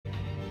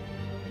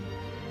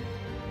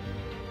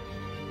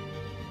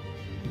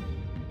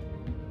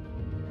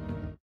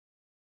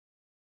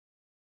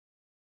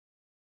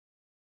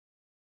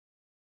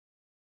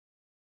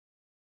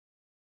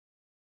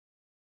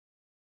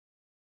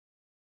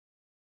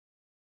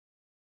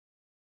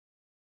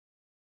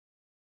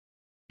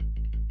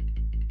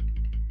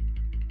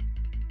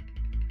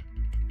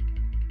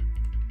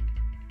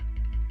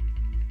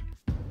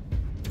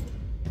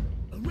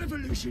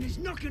revolution is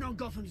knocking on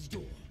Gotham's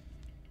door.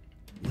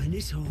 When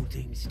this whole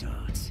thing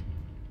starts,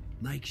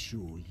 make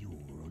sure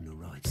you're on the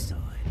right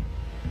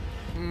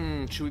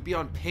side. Should we be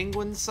on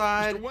Penguin's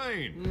side? Mr.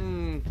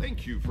 Wayne,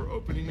 thank you for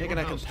opening Making your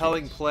a house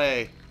compelling to us.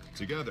 play.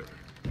 Together,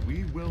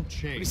 we will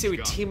change. What do you say we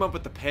Gotham. team up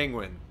with the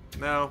Penguin?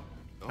 No.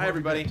 Hi, All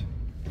everybody. right.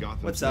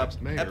 Gotham's What's up?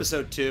 next mayor.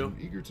 Episode 2.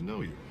 I'm eager to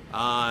know you.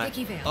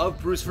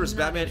 Of Bruce vs.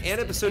 Batman and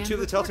episode 2 of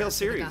the Telltale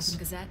reporter for the series. Gotham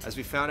Gazette. As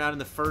we found out in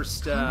the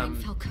first Carmine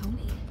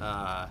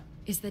Falcone.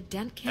 Is the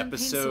Dent campaign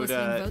episode,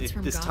 soliciting votes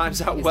from this Gotham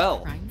times out because well.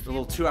 of crime A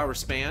little family? 2-hour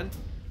span.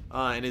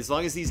 And as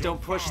long as these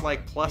don't push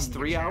like plus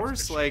 3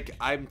 hours, like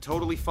I'm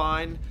totally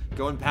fine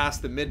going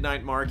past the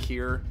midnight mark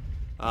here,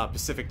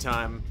 Pacific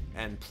time,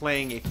 and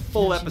playing a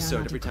full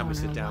episode every time we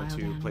sit down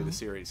to play the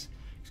series.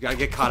 We gotta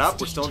get caught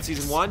up. We're still in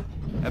season 1,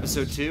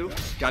 episode 2.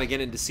 Gotta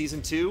get into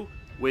season 2,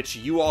 which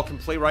you all can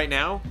play right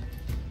now.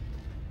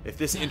 If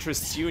this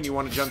interests you and you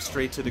want to jump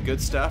straight to the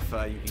good stuff,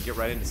 you can get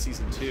right into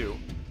season 2.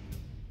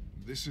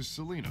 This is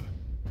Selina.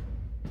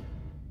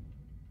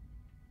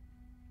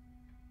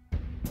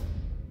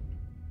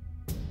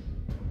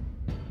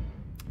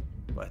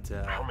 But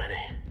How many?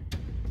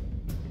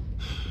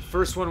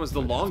 first one was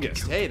the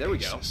longest. Hey, there we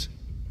go.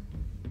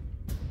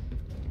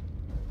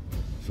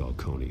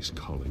 Falcone's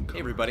calling card. Hey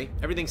everybody.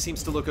 Everything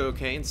seems to look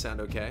okay and sound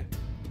okay.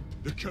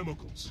 The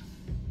chemicals.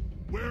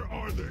 Where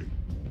are they?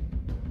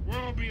 We're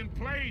all being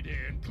played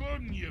here,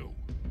 including you.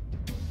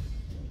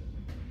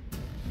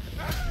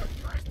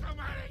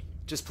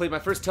 Just played my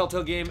first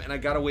Telltale game, and I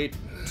gotta wait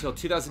until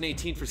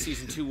 2018 for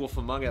Season 2 Wolf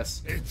Among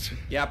Us.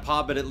 Yeah,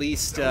 Pa, but at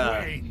least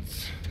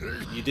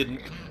you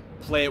didn't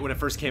play it when it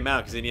first came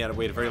out, because then you had to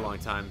wait a very long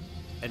time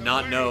and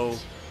not know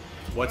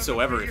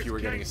whatsoever if you were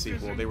getting a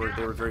sequel. They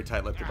were very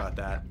tight-lipped about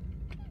that.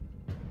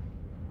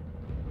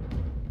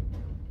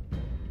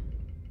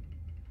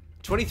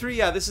 23,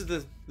 yeah, this is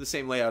the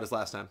same layout as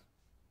last time.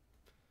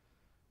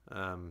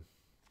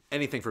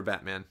 Anything for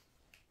Batman.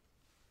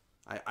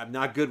 I'm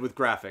not good with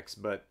graphics,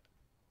 but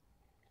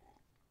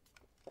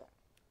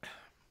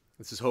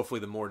this is hopefully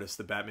the Mortis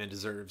that Batman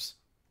deserves.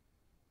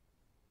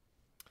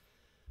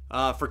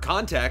 For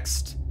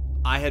context,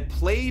 I had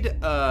played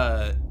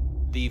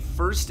the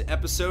first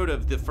episode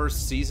of the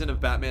first season of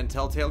Batman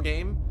Telltale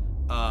game.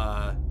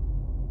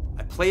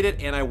 I played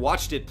it and I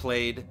watched it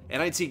played,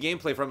 and I'd seen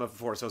gameplay from it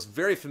before, so I was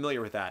very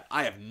familiar with that.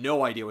 I have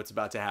no idea what's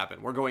about to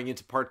happen. We're going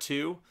into part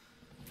 2,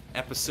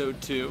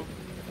 episode 2.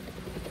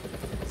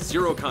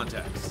 Zero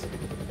context.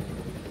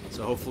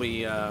 So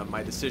hopefully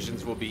my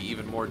decisions will be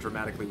even more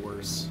dramatically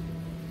worse.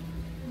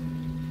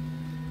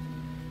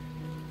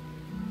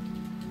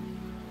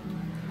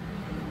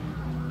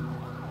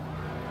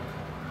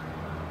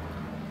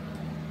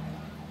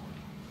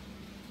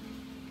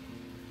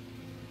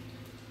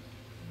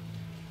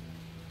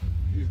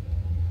 You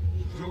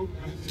don't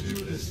have to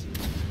do this.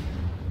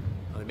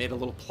 Oh, they made a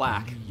little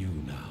plaque. You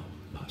now,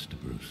 Master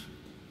Bruce.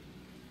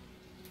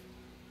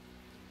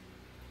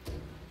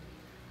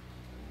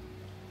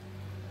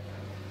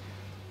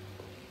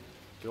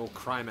 The old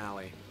crime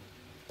alley.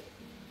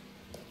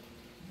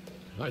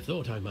 I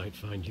thought I might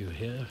find you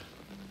here.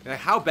 Now,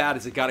 how bad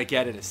has it got to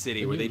get in a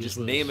city where they news just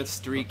was name a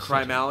street upsetting.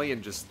 Crime Alley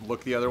and just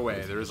look the other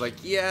way? There's like,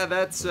 yeah,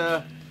 that's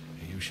You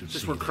should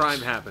just see where this. crime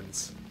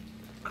happens.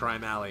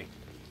 Crime Alley.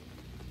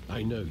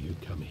 I know you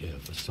come here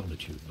for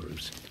solitude,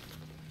 Bruce.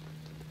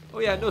 Oh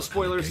yeah, no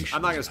spoilers. Allegations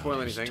I'm not going to spoil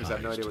about his anything because I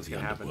have no ties idea to what's the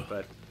going to happen.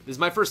 underworld. But this is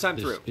my first time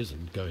This through.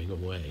 isn't going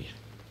away.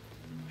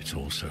 It's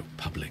all so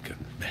public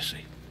and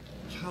messy.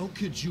 How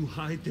could you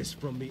hide this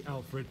from me,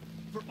 Alfred?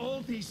 For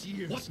all these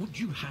years. What would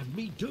you have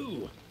me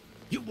do?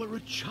 You were a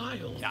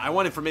child. Yeah, I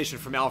want information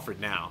from Alfred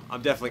now.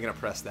 I'm definitely going to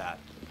press that.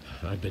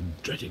 I've been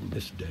dreading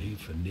this day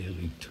for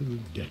nearly 2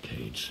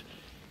 decades.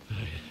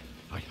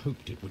 I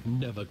hoped it would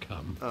never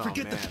come. Oh,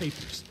 Forget man. the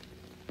papers.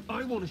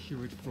 I want to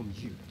hear it from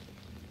you.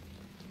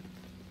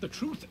 The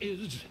truth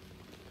is,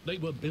 they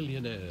were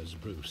billionaires,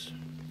 Bruce.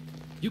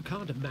 You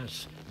can't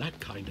amass that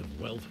kind of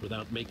wealth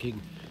without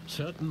making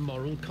certain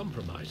moral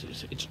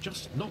compromises. It's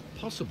just not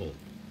possible.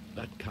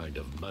 That kind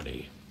of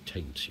money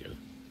taints you.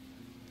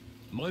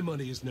 My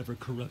money has never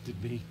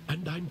corrupted me.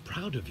 And I'm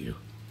proud of you.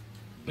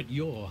 But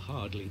you're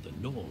hardly the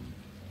norm.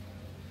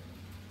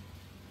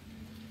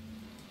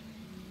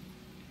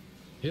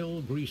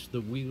 Hill greased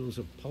the wheels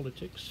of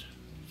politics.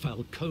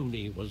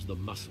 Falcone was the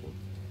muscle.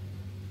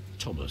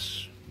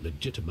 Thomas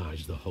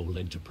legitimized the whole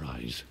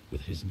enterprise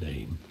with his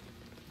name.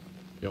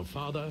 Your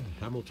father,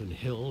 Hamilton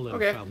Hill, and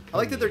Okay, Falcone, I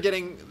like that they're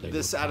getting they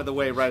this were out of the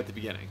way right at the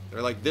beginning.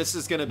 They're like, this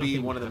is going to be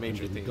Nothing one of the happened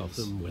major in themes.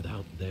 Gotham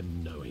without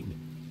them knowing.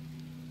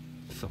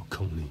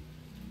 Falcone,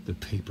 the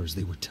papers,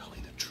 they were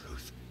telling the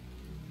truth.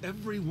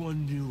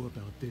 Everyone knew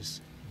about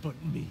this but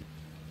me.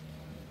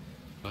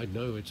 I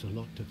know it's a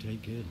lot to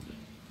take in.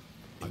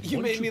 I You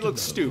want made me to look know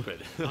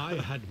stupid. I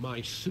had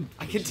my suit.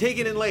 I can take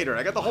it in later.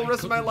 I got the whole I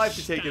rest of my couldn't life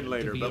to take in stand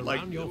later, to be but like,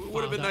 around it your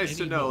would have been father nice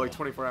to know anymore. like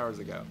 24 hours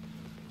ago.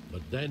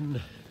 But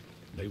then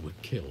they were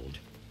killed,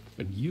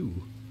 and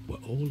you were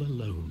all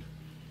alone.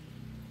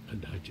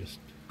 And I just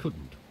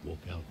couldn't walk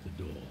out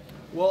the door.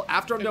 Well,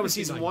 after I'm done with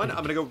Everything season I 1, did,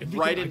 I'm going to go everything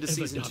right I've into ever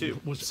season done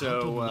 2. was out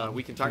of So love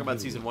we can talk for about you.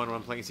 season 1 when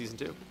I'm playing season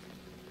 2.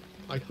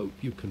 I hope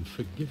you can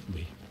forgive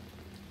me.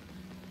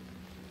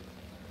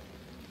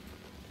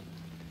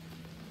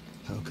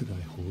 How could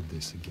I hold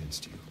this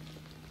against you?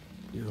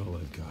 You're all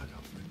I've got,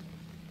 Alfred.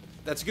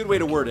 That's a good way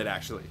to word it,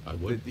 actually. I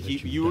won't let you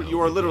You down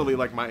are again. literally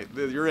like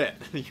you're it.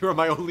 You're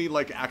my only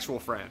like actual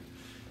friend.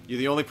 You're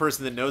the only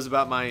person that knows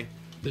about my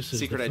This is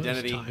secret the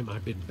identity. first time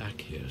I've been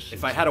back here since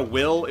If I had a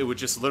will, it would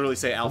just literally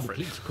say when the Alfred.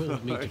 police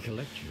called me to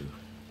collect you.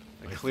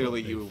 I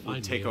Clearly thought you they'd would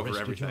finally take over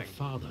arrested everything. Your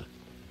father.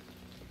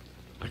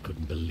 I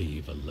couldn't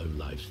believe a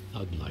low-life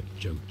thug like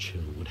Joe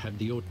Chill would have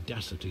the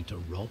audacity to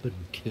rob and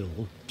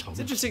kill Thomas. It's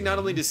interesting not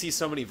only to see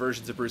so many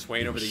versions of Bruce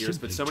Wayne over the years,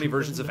 but so many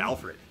versions of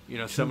Alfred. You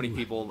know, so many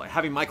people like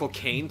having Michael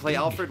Caine play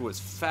Alfred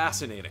was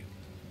fascinating.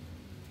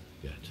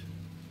 Yet,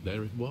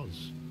 there it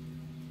was.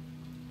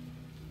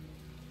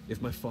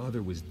 If my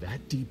father was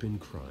that deep in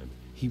crime,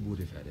 he would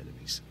have had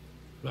enemies.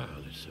 Well,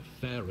 it's a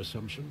fair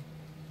assumption.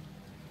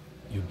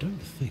 You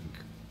don't think.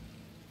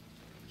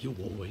 You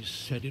always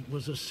said it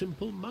was a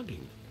simple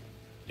mugging.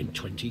 In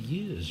 20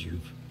 years,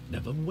 you've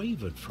never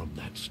wavered from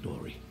that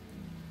story.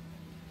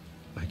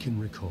 I can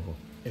recall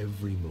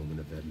every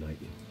moment of that night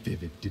in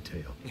vivid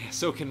detail.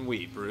 So can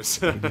we,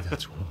 Bruce. Maybe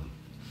that's wrong.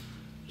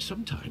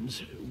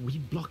 Sometimes we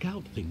block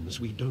out things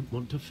we don't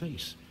want to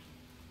face.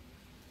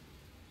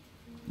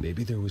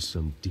 Maybe there was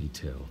some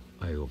detail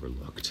I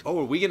overlooked. Oh,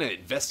 are we gonna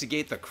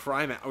investigate the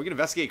crime? Are we gonna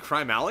investigate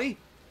Crime Alley?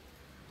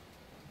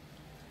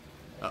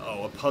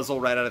 Uh-oh, a puzzle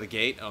right out of the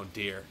gate. Oh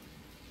dear.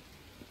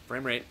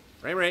 Frame rate.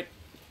 Frame rate.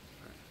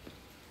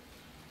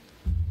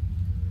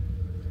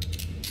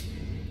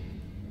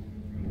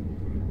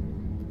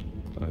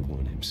 I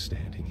want him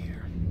standing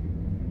here.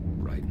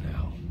 Right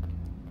now.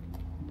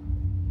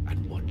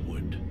 And what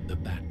would the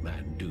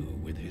Batman do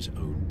with his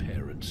own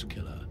parents'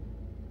 killer?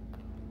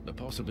 The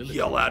possibility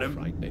Yell at is him.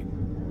 frightening.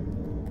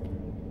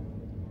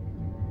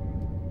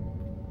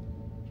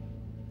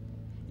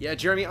 Yeah,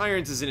 Jeremy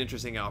Irons is an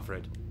interesting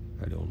Alfred.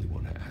 I'd only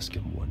want to ask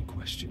him one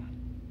question.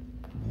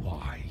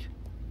 Why?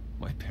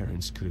 My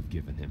parents could have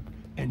given him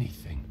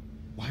anything.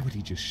 Why would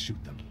he just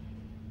shoot them?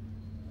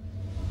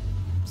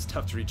 It's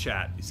tough to read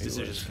chat. These He was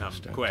decisions come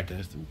stabbed quick. to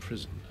death in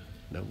prison.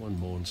 No one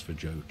mourns for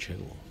Joe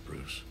Chill,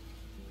 Bruce.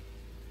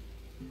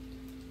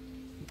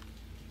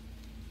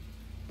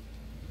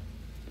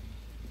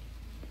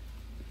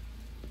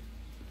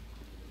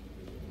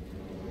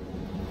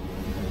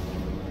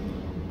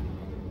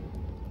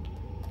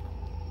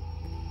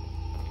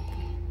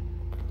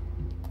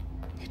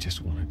 He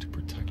just wanted to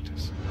protect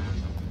us.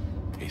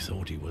 He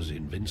thought he was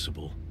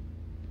invincible.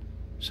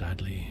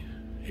 Sadly,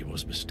 he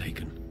was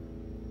mistaken.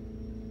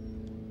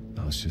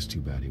 Oh, it's just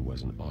too bad he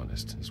wasn't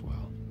honest as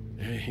well.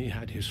 He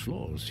had his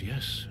flaws,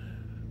 yes.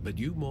 But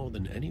you more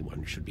than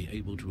anyone should be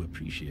able to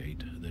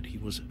appreciate that he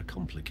was a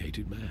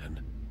complicated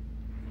man.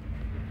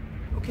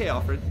 Okay,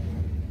 Alfred.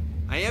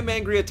 I am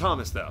angry at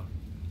Thomas, though.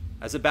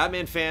 As a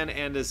Batman fan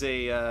and as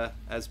a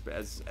as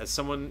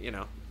someone, you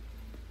know,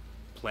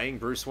 playing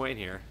Bruce Wayne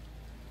here,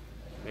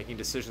 making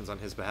decisions on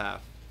his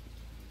behalf.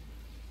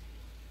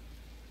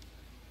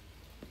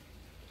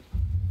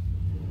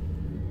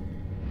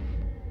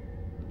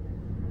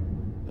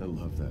 I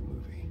love that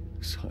movie.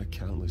 Saw it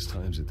countless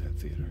times at that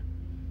theater.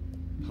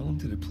 How long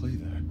did it play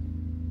there?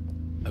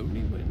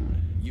 Only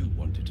when you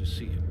wanted to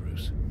see it,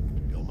 Bruce.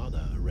 Your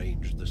mother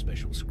arranged the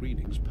special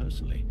screenings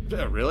personally.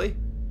 Yeah, really?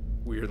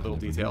 Weird little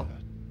never knew detail.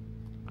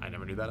 that. I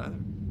never knew that either.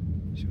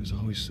 She was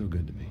always so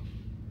good to me.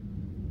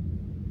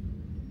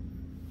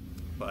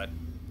 But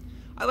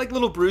I like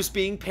little Bruce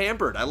being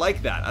pampered. I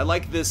like that. I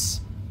like this,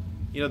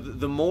 you know,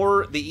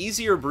 the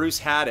easier Bruce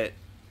had it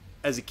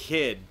as a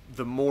kid,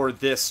 the more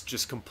this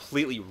just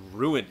completely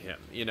ruined him.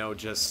 You know,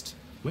 just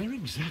Where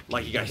exactly?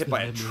 like he got does hit the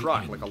by a memory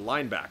truck, end? like a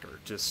linebacker,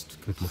 just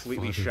With my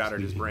completely father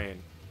shattered his bleeding.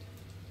 brain.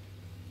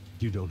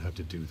 You don't have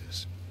to do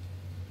this.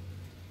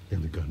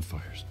 And the gun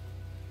fires.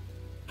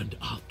 And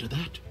after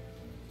that?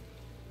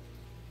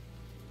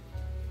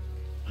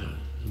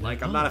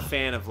 Like, I'm not a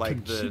fan of,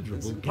 like, the...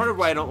 Considerable Part of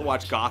why I gaps don't in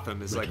watch that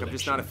Gotham is, like, I'm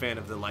just not a fan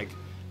of the, like,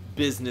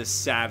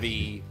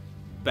 business-savvy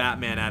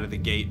Batman out of the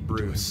gate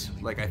Bruce.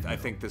 Like, I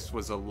think this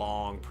was a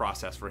long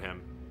process for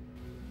him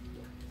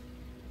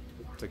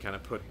to kind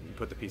of put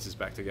the pieces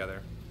back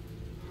together.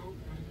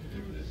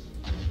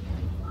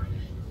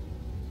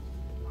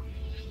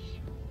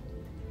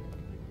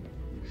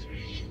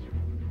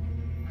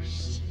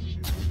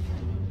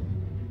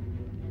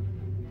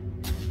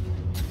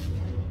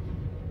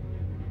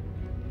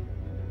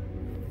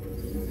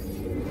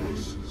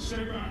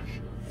 Stay back.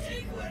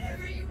 Take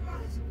whatever you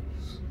want.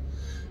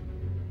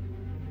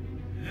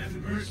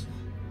 Nothing personal.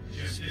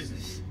 Just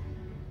business.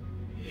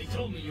 He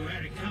told me you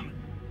had it coming.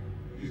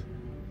 You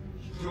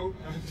don't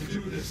have to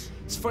do this.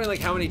 It's funny, like,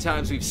 how many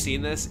times we've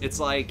seen this. It's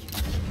like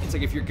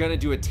if you're gonna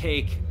do a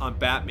take on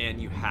Batman,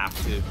 you have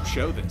to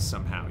show this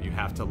somehow. You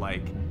have to,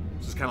 like,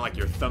 it's just kind of like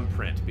your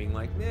thumbprint being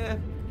like, eh.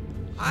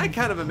 I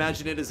kind of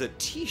imagine it as a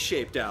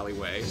T-shaped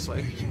alleyway. It's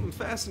like,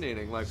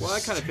 fascinating. Like, well,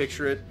 I kind of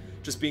picture it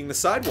just being the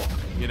sidewalk,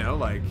 you know,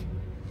 like,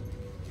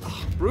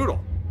 oh,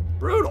 brutal,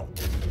 brutal.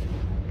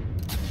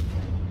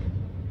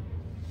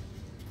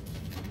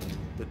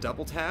 The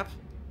double tap.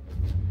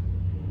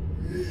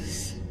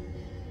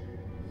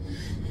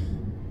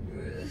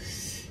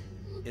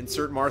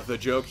 Insert Martha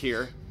joke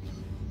here.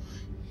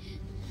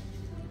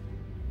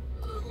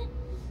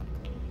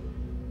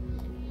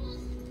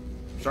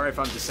 Sorry if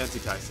I'm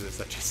desensitized to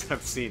this.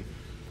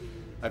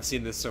 I've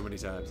seen this so many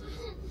times.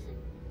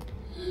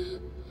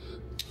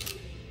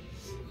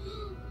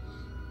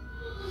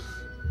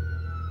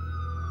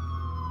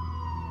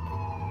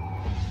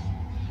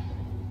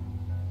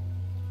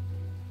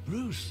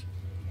 Bruce,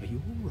 are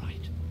you all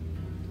right?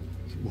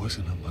 It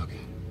wasn't a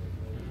mugging.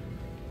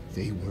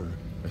 They were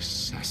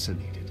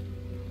assassinated.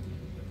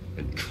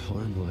 And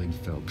Carmine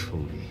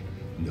Falcone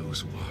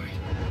knows why.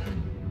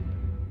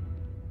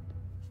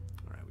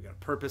 Alright, we got a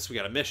purpose, we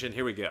got a mission,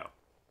 here we go.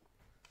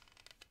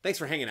 Thanks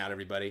for hanging out,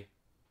 everybody.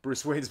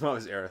 Bruce Wayne's mom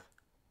is Aerith.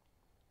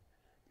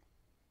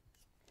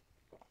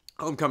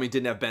 Homecoming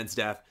didn't have Ben's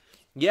death.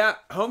 Yeah,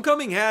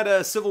 Homecoming had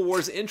a Civil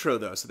War's intro,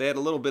 though, so they had a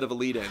little bit of a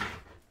lead-in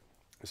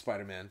with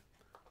Spider-Man.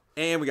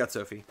 And we got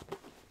Sophie.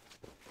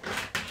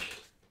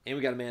 And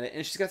we got Amanda,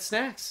 and she's got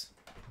snacks.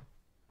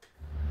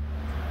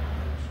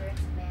 Sure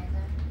it's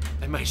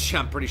Amanda.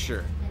 I'm pretty sure.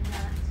 And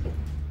not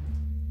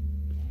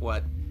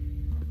What?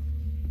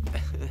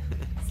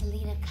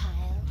 Selena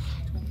Kyle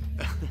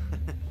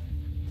Hadwin.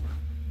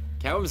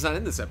 Catwoman's not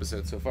in this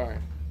episode so far.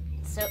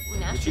 So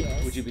now she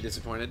is. Would you be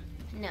disappointed?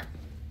 No.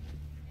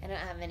 I don't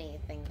have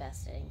anything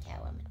vested in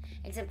Catwoman.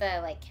 Except that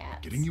I like cats.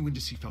 Getting you in to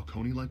see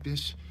Falcone like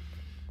this?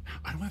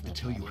 I don't have to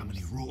tell you how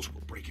many rules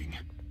we're breaking.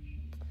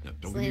 Now,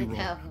 don't get me wrong,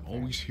 I'm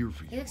always here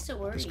for you. He looks so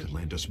worried. This could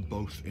land us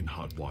both in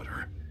hot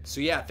water.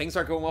 So yeah, things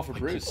aren't going well for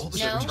Bruce.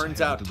 No.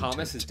 Turns out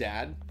Thomas, his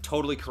dad,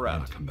 totally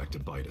corrupt. Come back to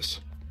bite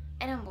us.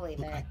 I don't believe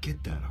Look, it. I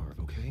get that, Harv,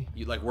 okay?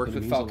 You like worked But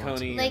it with means a lot to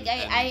Falcone. me. Like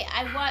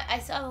I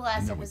saw the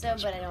last I know it episode,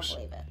 does, but I don't Bruce.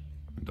 believe it.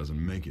 It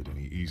doesn't make it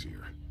any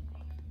easier.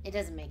 It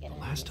doesn't make it. The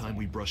last time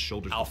we brushed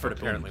shoulders Alfred with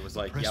Falcone, apparently was the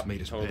like, press yep,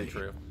 made us totally pay.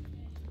 true.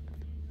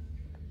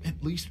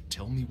 At least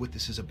tell me what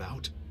this is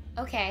about.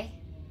 Okay.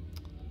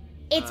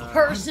 It's I'm all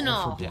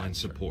personal. for blind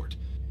support.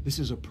 This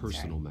is a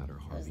personal Sorry. matter,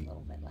 That was a Harvey.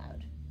 little bit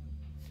loud.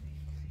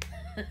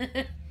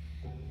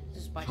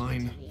 Just watching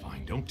Fine, TV.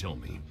 fine, don't tell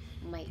me.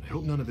 Might I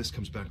hope none of this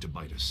comes back to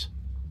bite us.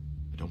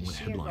 I don't want Is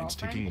she your headlines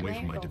girlfriend? taking Am away I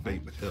from your my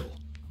debate with Hill.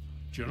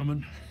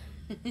 Gentlemen,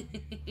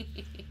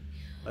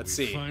 Let's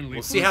we see. finally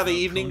We'll see how the found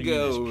evening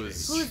Falcone in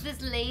this goes. case. Who's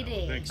this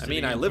lady? Thanks to I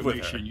mean, the I live with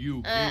her. information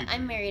you gave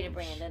I'm me, married to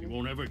Brandon. You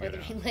won't ever get Whether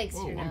out. he likes it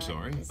Oh, or not. I'm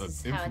sorry. This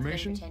is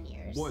Information? how it's been for 10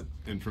 years. What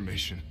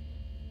information?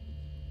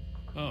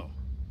 Oh,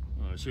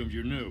 well, I assumed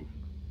you knew.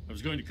 I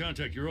was going to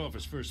contact your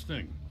office first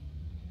thing.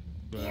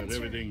 But Answer.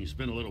 everything's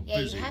been a little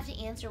Yeah, busy. you have to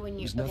answer when you're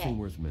There's nothing okay.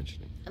 worth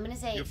mentioning. I'm gonna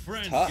say Your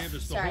friend tough. gave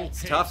us the Sorry. whole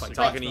It's case Tough, like against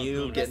talking to you,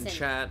 Falcone. getting Listen.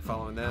 chat,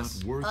 following this.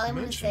 Not worth all I'm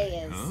gonna say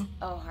mentioning, is, huh?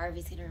 oh,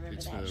 Harvey's gonna remember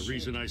It's that. the shoot.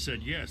 reason I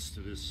said yes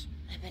to this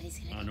I bet he's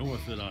gonna. Get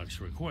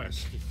unorthodox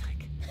request.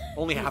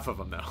 Only half of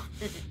them, though.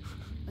 mad.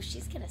 Oh,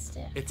 she's gonna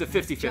stick. It's a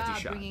 50-50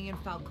 shot. Bringing in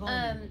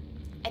Falcone.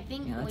 I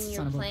think Yeah, that when you're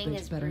son of a playing bitch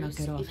as better not Bruce,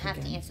 get you off have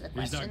to again. answer the He's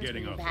questions. not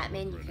getting When off you're the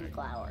Batman, hook, you can Renee.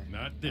 glower.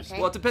 Not this Okay?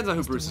 Well, it depends on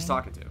who Mr. Bruce is Wayne,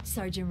 talking to.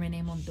 Sergeant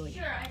Renee Montoya.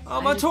 Oh, I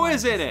just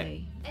Montoya's wanted to in it.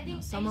 say, I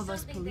think some of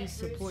us police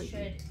support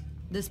you,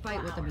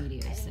 despite what the media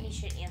is I think saying. he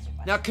should answer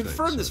questions. Now,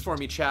 confirm this for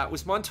me, chat.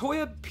 Was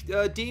Montoya,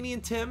 Dini,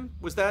 and Tim,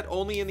 was that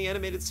only in the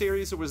animated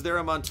series, or was there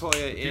a Montoya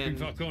Keeping in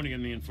Falcone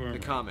in the the infirmary.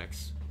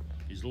 comics?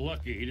 He's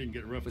lucky he didn't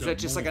get roughed Was up that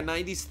just like a more.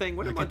 90s thing?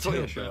 When I did could tell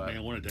Montoya show Batman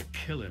up? wanted to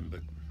kill him, but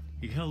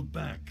he held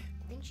back.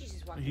 I think she's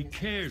just walking. He his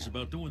cares hands up.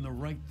 about doing the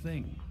right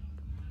thing.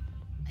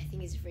 I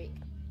think he's a freak.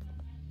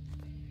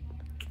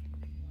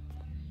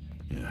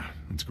 Yeah,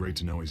 it's great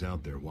to know he's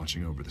out there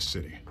watching over the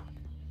city.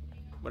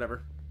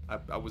 Whatever.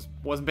 I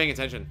wasn't paying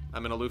attention.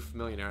 I'm an aloof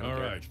millionaire. I don't All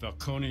care. right,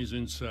 Falcone's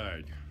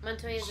inside.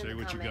 Montoya's in Say the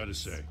what you gotta comics.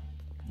 say.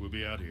 We'll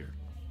be out here.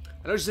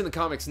 I know she's in the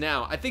comics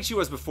now. I think she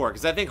was before,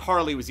 because I think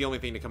Harley was the only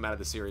thing to come out of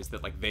the series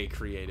that like they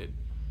created.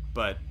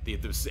 But the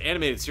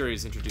animated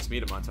series introduced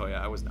me to Montoya.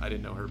 I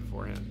didn't know her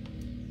beforehand.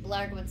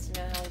 Blarg wants to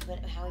know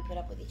how we put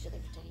up with each other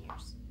for 10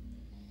 years.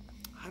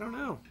 I don't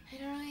know. I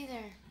don't know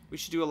either. We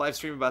should do a live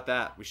stream about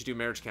that. We should do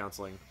marriage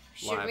counseling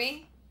Should live.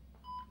 we?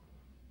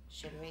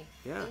 Should we?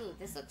 Yeah. Ooh,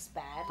 this looks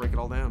bad. Break it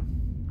all down.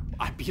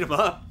 I beat him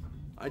up.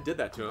 I did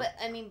that to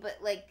him. But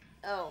like,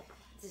 oh,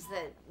 does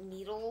the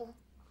needle?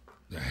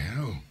 The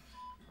hell?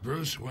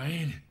 Bruce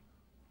Wayne?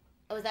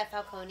 Oh, is that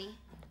Falcone?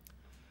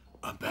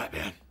 I'm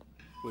Batman.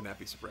 Wouldn't that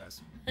be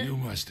surprised? You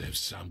must have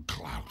some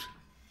clout.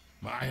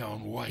 My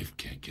own wife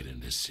can't get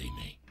in to see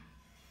me.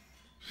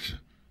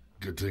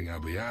 Good thing I'll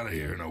be out of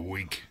here in a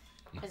week.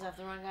 Is that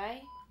the wrong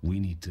guy? We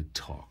need to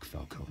talk,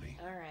 Falcone.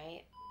 All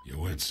right. You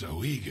weren't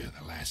so eager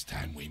the last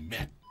time we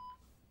met.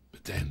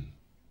 But then,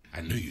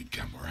 I knew you'd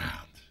come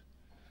around.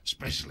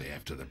 Especially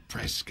after the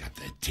press got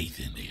their teeth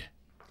into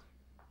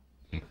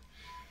you.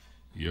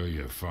 You're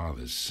your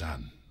father's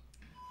son.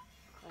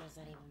 What does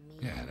that even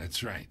mean? Yeah,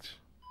 that's right.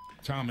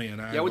 Tommy and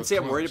I Yeah, I would were say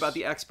I'm worried close. about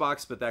the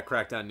Xbox, but that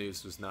Crackdown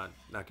news was not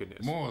good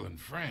news. More than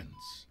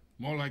friends.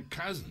 More like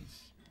cousins.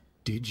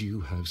 Did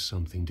you have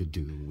something to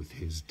do with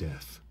his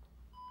death?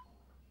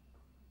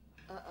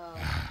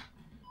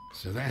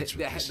 So that's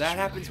what this is that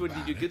happens really when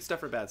you about, do good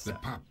stuff or bad The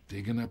stuff. pup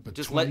digging up a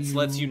Just 20-year-old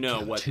lets you know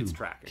killer. what it's 2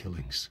 tracking.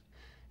 killings,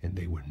 and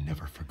they were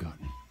never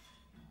forgotten.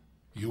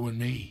 You and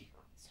me,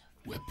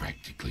 we're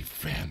practically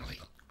family.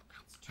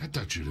 I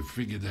thought you'd have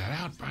figured that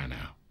out by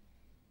now.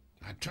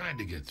 I tried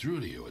to get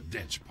through to you at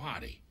Dent's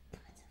party.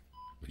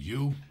 But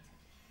you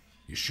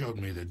showed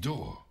me the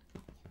door.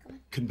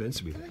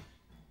 Convince me then.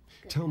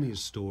 Tell me a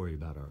story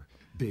about our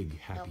big,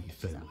 happy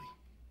family.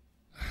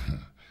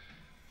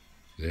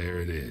 There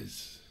it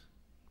is.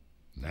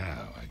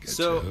 Now I get you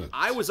So hooked.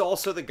 I was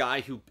also the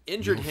guy who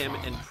injured Your him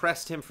and father,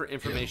 pressed him for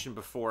information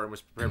before and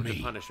was prepared to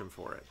me. punish him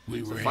for it.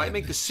 We So if ran I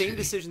make the this same city.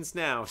 decisions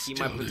now, he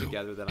might Still put do.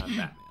 together that I'm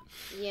Batman.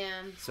 Yeah.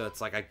 So it's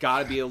like I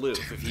gotta be aloof.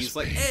 Damn If this he's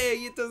like, pain. "Hey,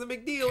 it doesn't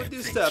make deal and Can't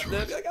do think stuff," through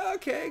then I'd be it. like,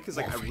 "Okay," because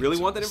like I Morphine's really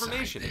on want that the side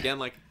information. there. Again,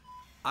 like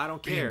I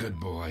don't Be a care. good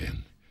boy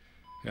and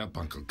help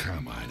Uncle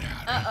Carmine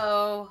out.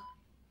 Uh-oh.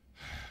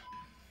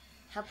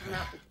 Help him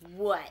out with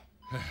what?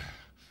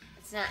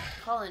 It's not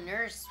call a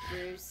nurse,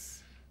 Bruce.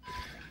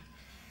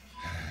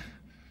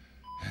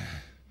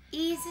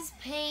 Ease his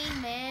pain,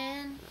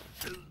 man.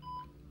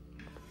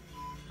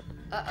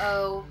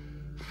 Uh-oh.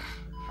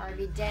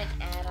 Harvey Dent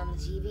ad on the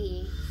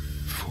TV.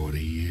 40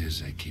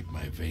 years I keep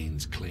my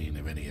veins clean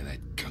of any of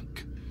that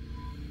gunk.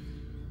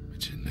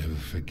 But you never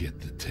forget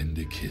the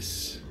tender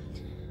kiss.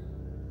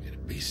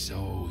 It'd be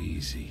so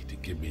easy to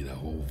give me the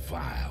whole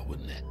vial,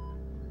 wouldn't it?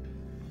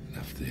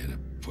 Enough there to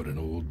put an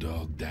old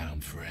dog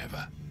down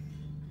forever.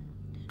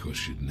 Of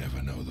course, you'd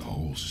never know the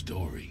whole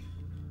story.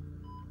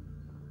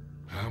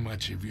 How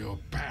much of your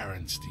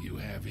parents do you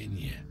have in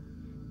you?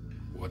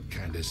 What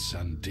kind of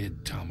son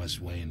did Thomas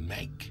Wayne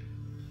make?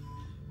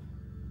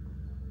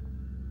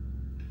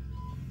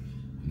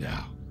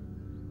 No,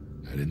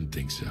 I didn't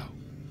think so.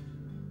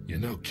 You're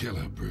no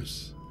killer,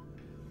 Bruce.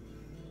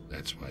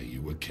 That's why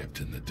you were kept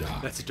in the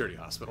dark. That's a dirty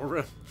hospital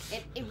room.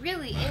 It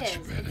really Much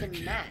is. better, It's a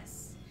kid.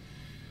 mess.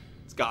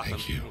 It's Gotham.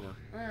 Thank you.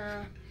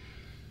 know.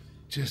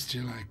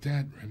 Gesture like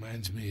that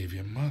reminds me of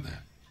your mother.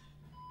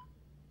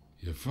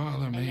 Your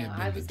father I may know, have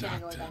I been was the gonna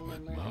go with doctor, that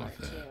but number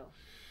Martha, too.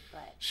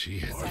 But she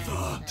had the Martha.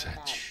 human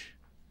touch.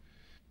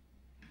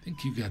 I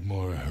think you got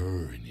more of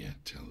her in you,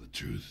 tell the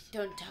truth.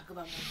 don't talk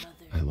about my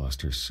mother. I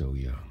lost her so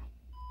young.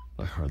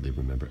 I hardly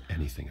remember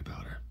anything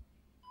about her.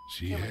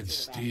 She Can't wait had to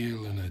see the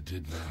steel in her,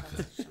 did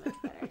Martha. So much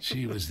better.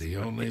 She was the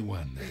only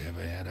one that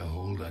ever had a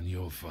hold on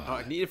your Oh, I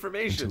father. need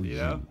information, you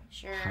know?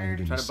 Sure. Hired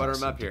an Trying to butter him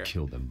assassin up here. to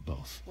kill them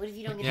both. What if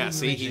you don't get Yeah, the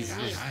see, information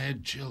he's- you I need?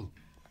 had Chill.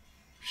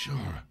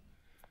 Sure.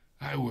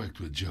 I worked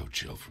with Joe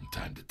Chill from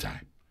time to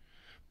time.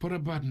 Put a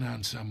button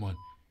on someone,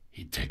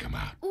 he'd take him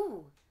out.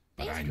 Ooh,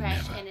 But thanks, I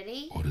Crash never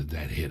Kennedy. ordered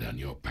that hit on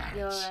your You're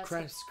parents. a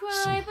Crash.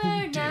 subscriber So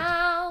who did?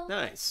 now.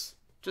 Nice.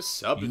 Just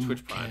sub to You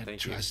Twitch Prime, can't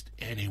thank you. trust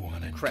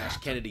anyone in Crash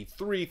Gotham. Kennedy Least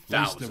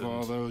 3000. of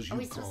all those Are you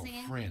we still call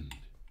singing? friend.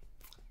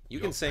 You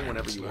can sing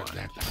whenever you want.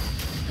 That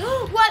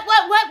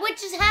What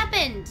just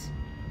happened?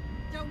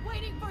 They're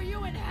waiting for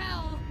you in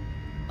hell.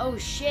 Oh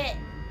shit.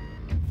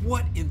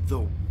 What in the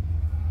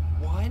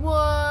what?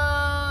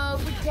 Whoa,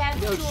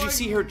 Protect Yo, did you Jordan.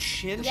 see her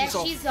chin? Yeah,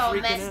 she's all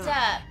freaking messed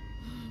out. up.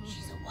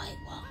 She's a White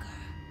Walker.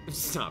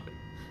 Stop it.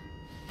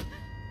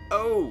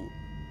 Oh.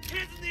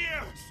 Hands in the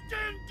air!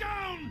 Stand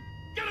down!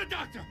 Get a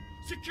doctor!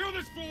 Secure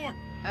this floor!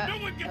 No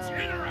one gets in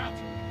or out!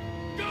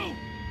 Go!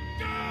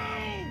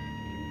 Go!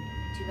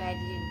 Too bad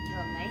you didn't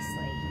kill him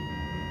nicely.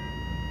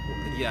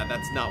 Yeah,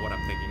 that's not what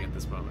I'm thinking at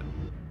this moment.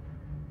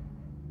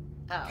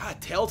 Oh,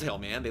 God, Telltale,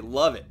 man. They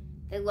love it.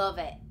 they love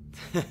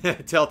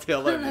it.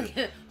 Telltale love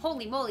it.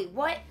 Holy moly,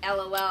 what?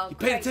 LOL. You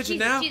paying attention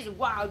now? She's a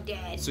wild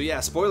dad. So yeah,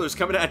 spoilers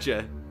coming at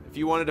you. If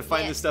you wanted to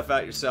find Yeah. this stuff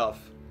out yourself.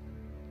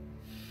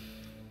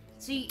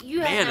 So you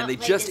Man, have and not they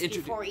played just this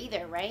introduced- before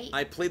either, right?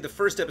 I played the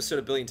first episode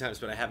a billion times,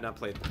 but I have not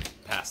played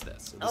past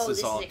this. So Oh, this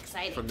is all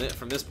exciting.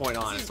 From this point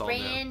on, This it's is all new.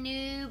 brand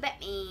new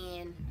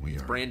Batman. We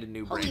are. Brand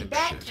new, Holy brand new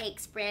bat shit.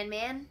 cakes, brand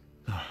man.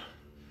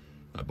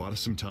 I bought us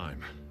some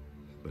time,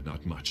 but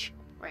not much.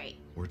 Right.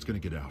 Or it's gonna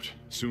get out,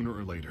 sooner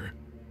or later.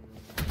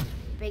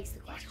 Begs the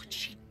Why question. would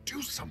she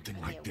do something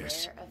Are like they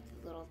this? aware of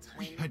the little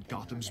We tiny had thing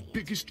on Gotham's the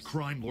biggest answers?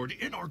 crime lord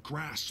in our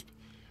grasp.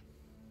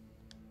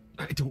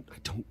 I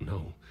don't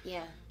know.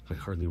 Yeah, I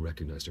hardly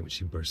recognized her when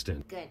she burst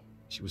in. good.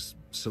 She was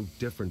so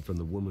different from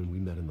the woman we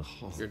met in the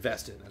hall. You're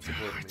invested. That's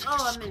important. It's to a me.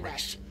 Oh, I'm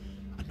disgrace.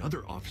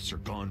 Another officer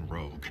gone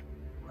rogue.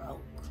 Rogue.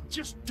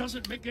 Just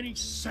doesn't make any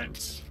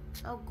sense.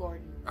 Oh,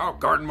 Gordon. Oh,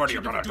 Gordon, what are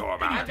you gonna do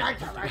about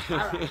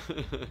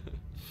it?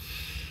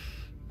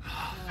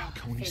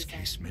 Falcone's face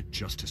case meant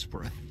justice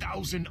for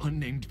 1,000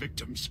 unnamed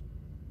victims.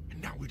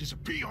 And now it is a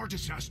PR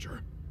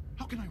disaster.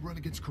 How can I run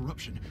against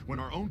corruption when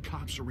our own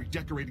cops are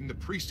redecorating the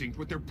precinct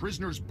with their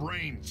prisoners'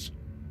 brains?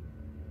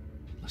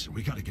 Listen,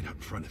 we gotta get out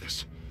in front of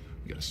this.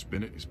 We gotta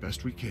spin it as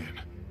best we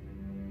can.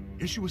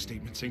 Issue a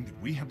statement saying that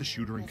we have the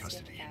shooter in Let's get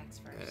custody. facts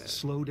first.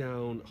 Slow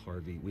down,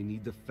 Harvey. We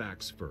need the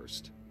facts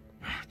first.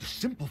 The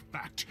simple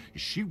fact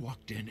is she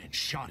walked in and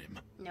shot him.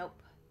 Nope.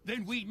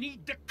 Then we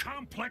need the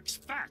complex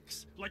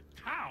facts, like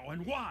how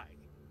and why.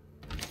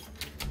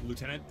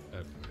 Lieutenant,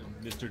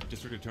 Mr.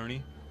 District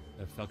Attorney,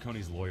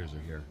 Falcone's lawyers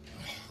are here.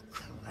 Oh,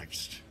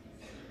 Christ.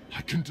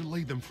 I can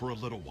delay them for a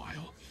little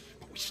while,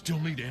 but we still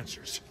need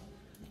answers.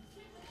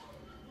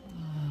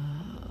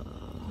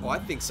 Oh, I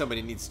think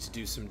somebody needs to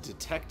do some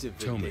detective.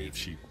 Tell me if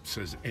she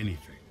says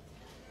anything.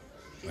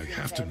 I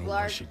have to know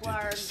why she did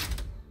this.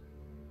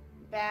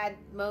 Bad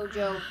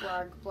mojo,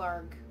 blarg,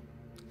 blarg.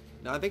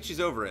 No, I think she's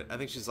over it. I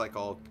think she's like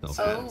all Oh.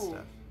 sad and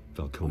stuff.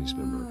 Falcone's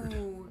been murdered.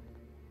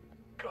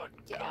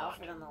 Get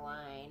Alfred on the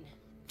line.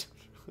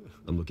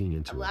 I'm looking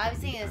into Well, it. I was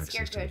need thinking of access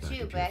to Scarecrow the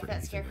too, backup but I for thought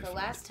anything Scarecrow find.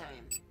 last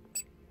time.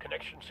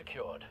 Connection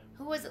secured.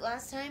 Who was it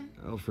last time?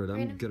 Alfred, I'm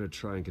Brandon? gonna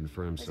try and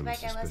confirm Was the some bad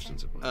guy last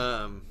suspicions of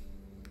time? mine.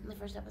 In the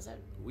first episode?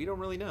 We don't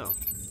really know.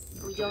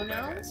 We don't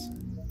know?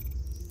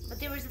 But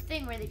there was a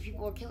thing where the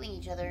people were killing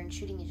each other and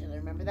shooting each other,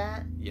 remember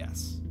that?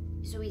 Yes.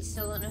 So we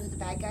still don't know who the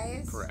bad guy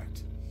is?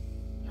 Correct.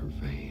 Her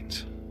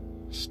veins,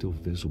 still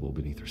visible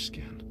beneath her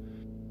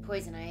skin.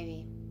 Poison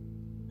Ivy.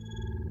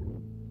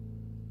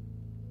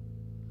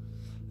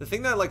 The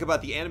thing that I like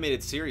about the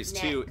animated series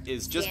too Nah,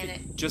 is just scan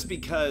it. just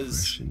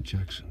because Fresh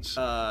injections.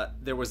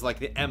 there was like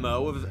the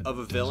MO of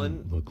a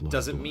villain look like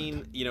doesn't blood.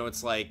 mean, you know,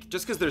 it's like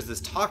just because there's this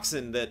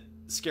toxin that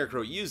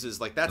Scarecrow uses,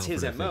 like that's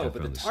his Alfred, I think MO, I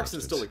but found the the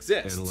toxin substance. still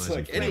exists. Analyzing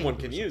Like for anyone it.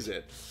 can use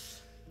it.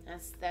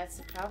 That's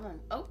the problem.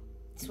 Oh,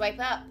 swipe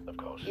up. Of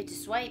course. You have to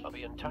swipe. I'll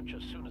be in touch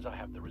as soon as I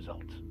have the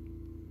results.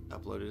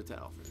 Uploaded it to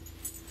Alfred.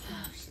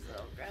 Oh, she's a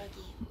little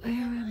groggy. Where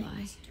am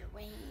I? Mr.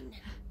 Wayne.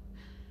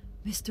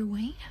 Mr.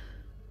 Wayne?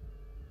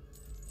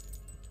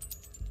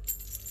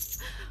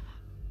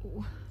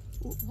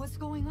 What's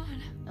going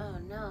on? Oh,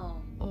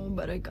 no. Oh,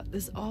 but I got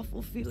this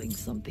awful feeling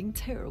something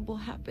terrible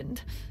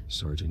happened.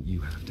 Sergeant, you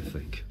have to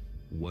think.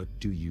 What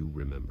do you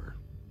remember?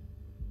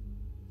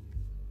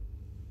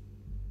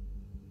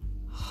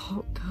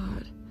 Oh,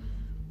 God.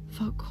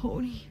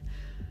 Falcone.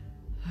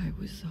 I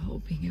was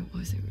hoping it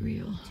wasn't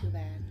real. Too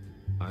bad.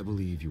 I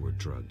believe you were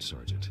drugged,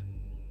 Sergeant.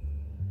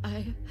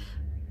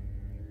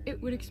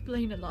 It would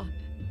explain a lot.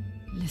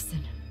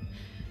 Listen,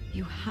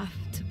 you have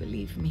to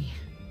believe me.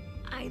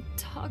 I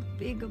talk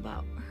big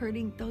about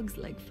hurting thugs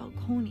like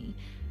Falcone,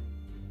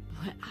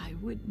 but I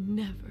would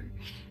never,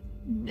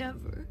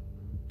 never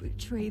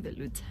betray the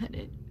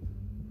lieutenant.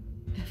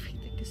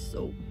 Everything is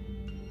so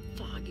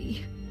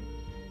foggy.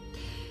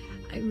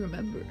 I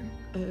remember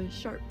a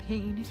sharp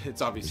pain.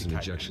 It's obviously It's an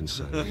injection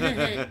site.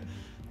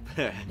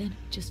 Then it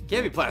just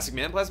Can't be Plastic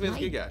Man. Plastic Man's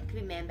a good Light. guy. Could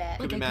be Man-Bat.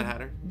 Could be I Mad could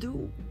Hatter.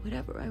 do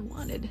whatever I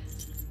wanted.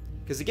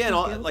 Because again,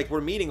 like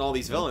we're meeting all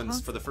these villains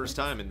for the first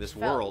time in this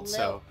Felt world,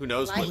 so who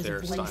knows light what their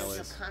like style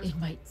some is. In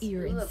my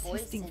ear, Ooh, a voice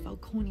insisting in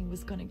Falcone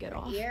was gonna get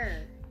off.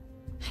 Ear.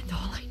 And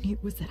all I knew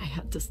was that I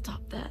had to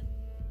stop that.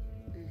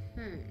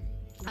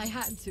 I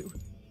had to,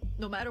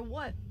 no matter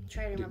what.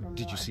 Try to remember more.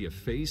 Did you see a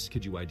face?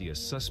 Could you ID a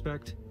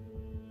suspect?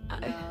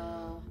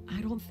 No.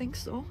 I don't think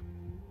so.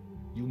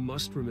 You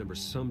must remember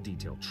some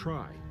detail.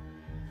 Try.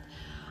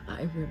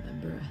 I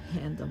remember a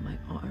hand on my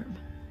arm,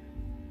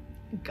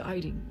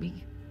 guiding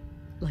me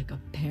like a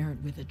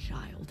parent with a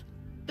child.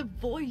 The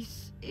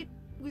voice, it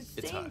was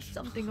It's saying Hush.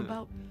 something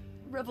about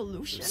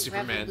revolution.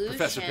 Superman,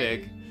 Professor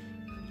Pig.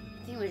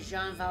 I think it was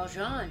Jean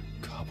Valjean.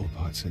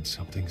 Cobblepot said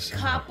something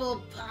similar.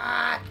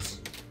 Cobblepot!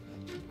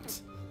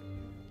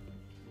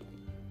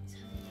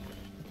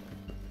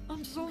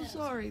 I'm so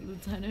sorry,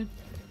 Lieutenant.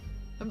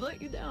 I've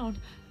let you down.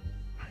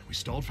 We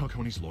stalled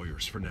Falcone's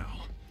lawyers for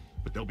now,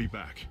 but they'll be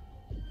back.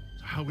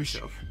 So how is she?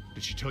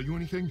 Did she tell you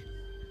anything?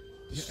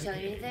 Did she tell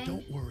you anything?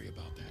 Don't worry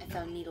about that. I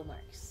found needle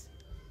marks.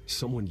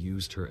 Someone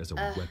used her as a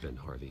weapon,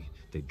 Harvey.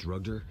 They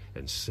drugged her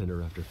and sent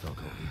her after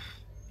Falcone.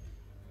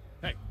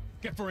 Hey,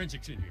 get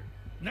forensics in here.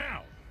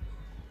 Now!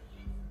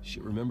 She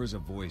remembers a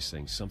voice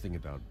saying something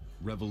about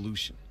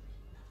revolution.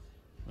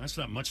 That's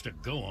not much to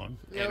go on.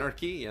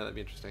 Anarchy? Yeah, that'd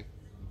be interesting.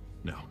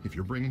 Now, if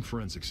you're bringing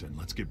forensics in,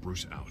 let's get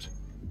Bruce out.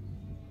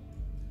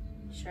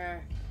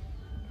 Sure.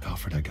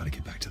 Alfred, I gotta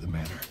get back to the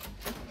manor.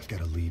 I've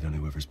got a lead on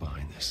whoever's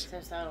behind this. So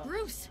subtle.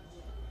 Bruce!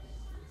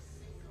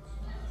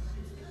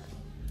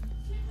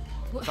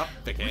 What's up,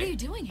 Vicky? What are you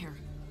doing here?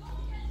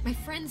 My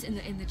friends in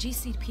the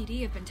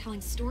GCPD have been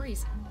telling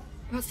stories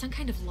about some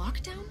kind of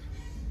lockdown.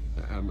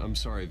 I'm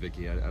sorry,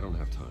 Vicky. I don't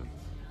have time.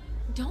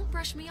 Don't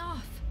brush me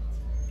off.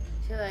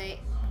 Too late.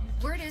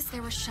 Word is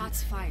there were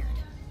shots fired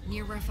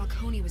near where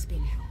Falcone was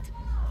being held.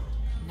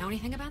 Know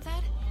anything about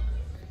that?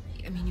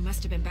 I mean, you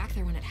must have been back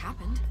there when it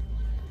happened.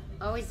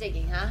 Always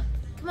digging, huh?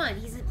 Come on,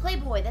 he's a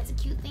playboy. That's a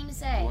cute thing to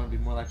say. You want to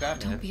be more like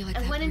Batman? Don't be like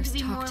I that, want him Bruce. to be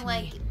Talk more to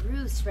like me.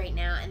 Bruce right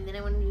now, and then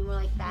I want him to be more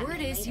like Batman.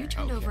 Word is you later.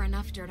 turned over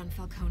enough dirt on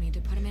Falcone to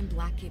put him in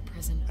Blackgate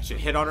prison. I should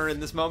hit on her in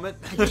this moment.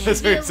 Again. That's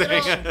what you're Be a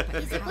little-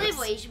 saying. he's a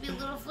playboy. He should be a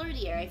little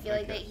flirtier. I feel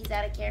like that he's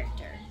out of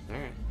character.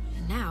 Alright.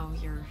 And now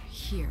you're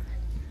here.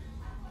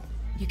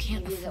 You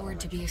can't Maybe that afford one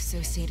to more be time.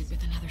 associated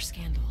with another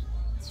scandal.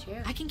 It's true.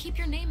 I can keep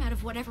your name out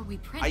of whatever we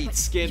print, I eat but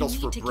scandals you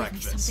for need to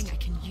breakfast. give me something I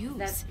can use.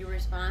 That's your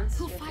response?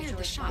 Who Your fired official the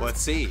response? shots?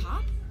 Let's see. A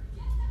cop?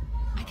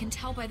 I can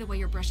tell by the way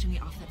you're brushing me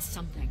off that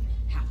something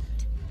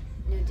happened.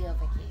 No, did deal,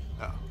 Vicky.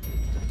 Oh.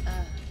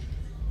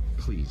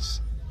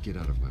 Please, get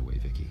out of my way,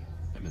 Vicky.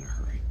 I'm in a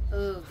hurry.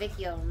 Ooh,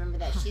 Vicky will remember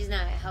that. She's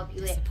not gonna help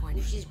you.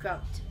 Ooh, she's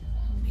grumped.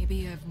 Maybe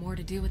you have more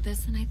to do with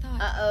this than I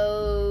thought.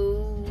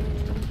 Uh-oh.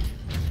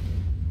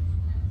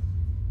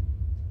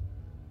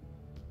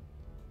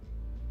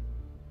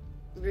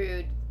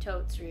 Rude.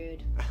 Totes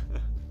rude.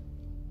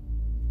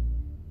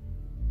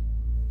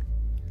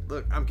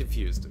 Look, I'm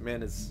confused.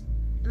 Man,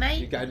 Am I,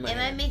 you guide my am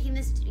I hand. making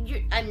this...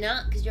 I'm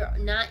not, because you're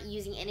not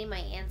using any of my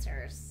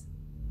answers.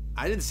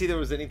 I didn't see there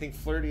was anything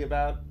flirty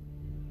about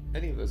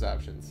any of those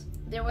options.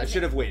 There I was.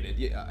 should have waited.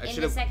 Yeah, I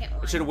should have. second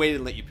one. I should have waited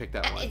and let you pick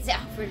that one. It's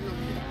Alfred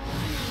Molina.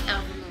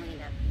 Alfred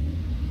Molina.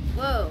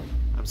 Whoa.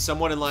 I'm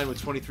somewhat in line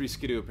with 23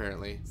 Skidoo,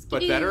 apparently.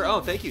 But better?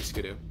 Oh, thank you,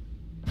 Skidoo.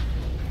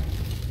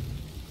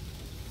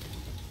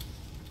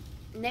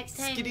 Next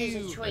time there's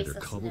a choice. Either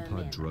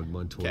Cobblepot drug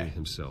Montoya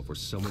himself or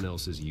someone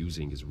else is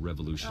using his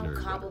revolutionary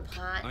rhetoric.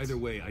 Cobblepot. Either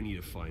way, I need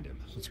to find him.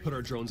 Let's put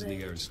our drones in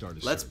the air and start a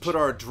search. Let's put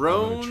our I'm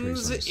gonna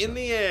drones trace in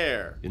the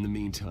air. In the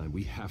meantime,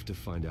 we have to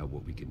find out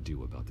what we can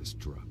do about this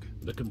drug.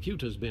 The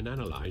computer's been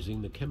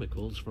analyzing the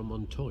chemicals from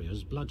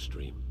Montoya's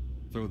bloodstream.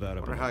 Throw that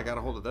up. I wonder how I got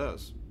a hold of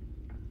those.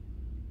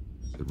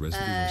 The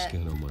residual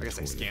scan on Montoya. I guess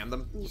I scanned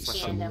them. You was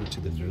scanned similar them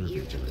to the with your nerve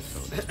ears. agent I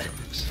found in the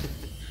docks.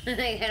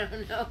 I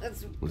don't know.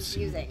 It's Let's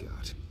see what we confusing.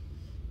 got.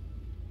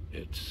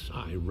 It's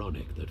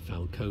ironic that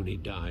Falcone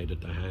died at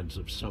the hands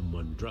of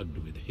someone drugged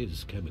with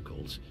his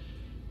chemicals.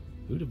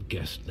 Who'd have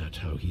guessed that's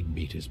how he'd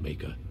meet his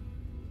maker?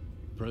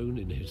 Prone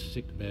in his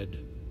sick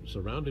bed,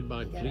 surrounded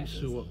by police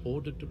who were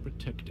ordered to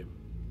protect him.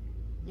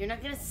 You're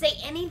not gonna say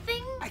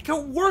anything? I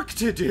got work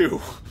to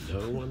do.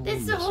 No one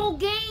This is will the whole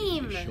listen.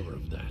 game. Be sure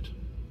of that.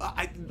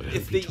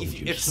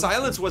 If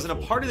silence wasn't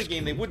a part of the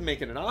game, they wouldn't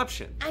make it an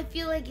option. I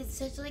feel like it's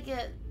such like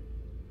a...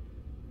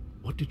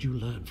 What did you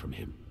learn from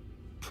him?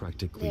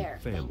 Practically There,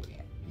 thank family.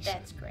 you.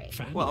 That's great.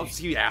 Family. Well,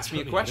 he asked me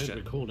a Funny, question. I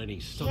don't recall any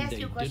asked Sunday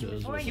you a question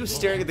dinners before with He was you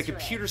staring at the answer it.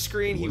 computer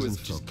screen. He was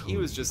He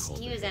was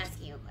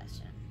asking you a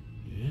question.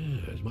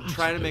 Yes, well, I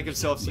trying to make suppose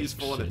himself that makes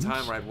useful in a sense.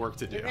 time where I had work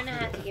to do. You're gonna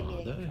have to give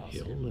me the Father, controls.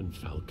 Hill and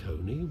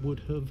Falcone would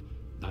have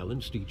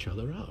balanced each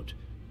other out.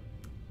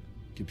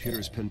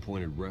 Computers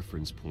pinpointed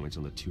reference points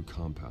on the two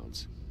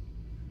compounds.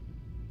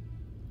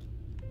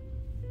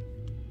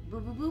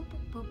 Boop, boop, boop,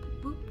 boop,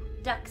 boop, boop.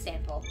 Duck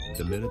sample.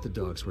 The men at the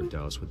docks were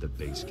doused with the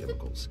base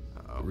chemicals.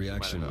 The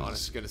reaction was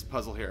honest goodness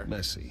puzzle here.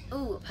 messy.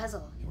 Ooh, a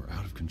puzzle. They were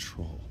out of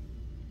control.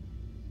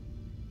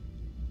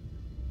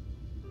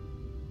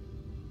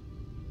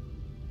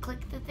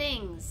 Click the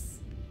things.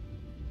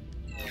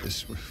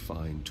 This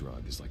refined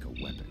drug is like a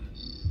weapon.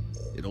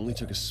 It only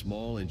took a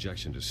small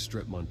injection to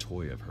strip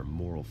Montoya of her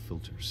moral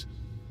filters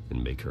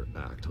and make her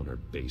act on her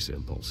base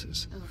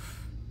impulses. Oof.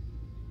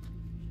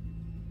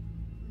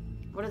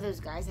 What do those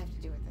guys have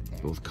to do with it there?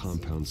 Both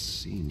compounds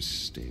seem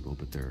stable,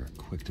 but they're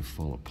quick to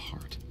fall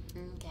apart.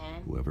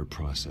 Okay. Whoever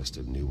processed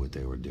it knew what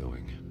they were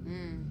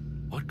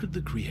doing. What could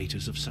the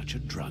creators of such a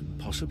drug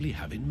possibly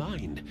have in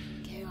mind?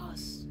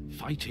 Chaos.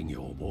 Fighting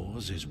your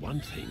wars is one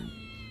thing,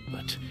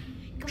 but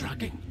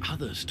drugging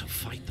others to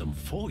fight them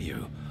for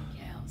you?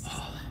 Chaos.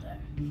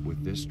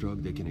 With this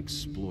drug, they can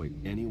exploit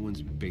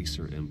anyone's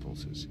baser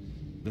impulses,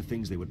 the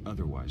things they would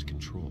otherwise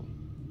control.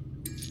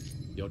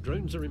 Your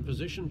drones are in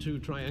position to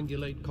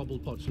triangulate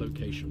Cobblepot's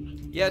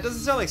location. Yeah, it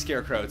doesn't sound like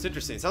Scarecrow. It's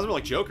interesting. It sounds more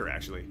like Joker,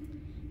 actually.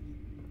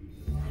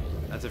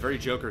 That's a very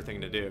Joker thing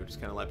to do. Just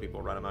kind of let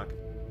people run amok.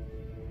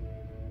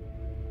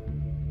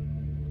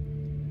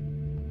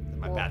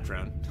 My bat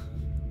drone.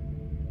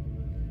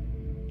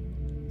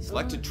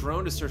 Select a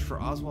drone to search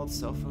for Oswald's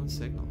cell phone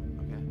signal.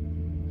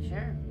 Okay.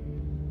 Sure.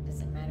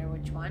 Does it matter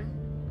which one?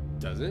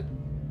 Does it?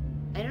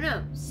 I don't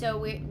know. So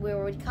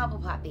where would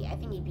Cobblepot be? I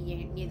think he'd be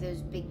near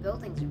those big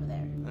buildings over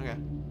there. Okay.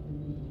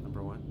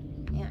 Number one.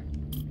 Yeah.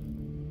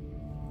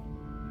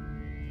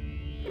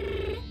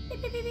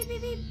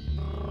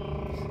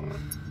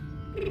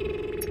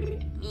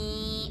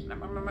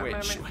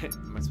 Wait, wait,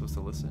 am I supposed to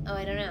listen? Oh,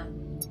 I don't know.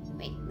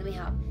 Wait, let me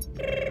hop.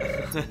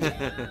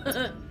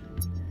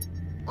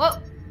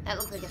 Whoa! That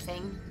looked like a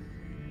thing.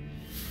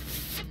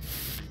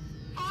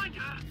 Find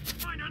her!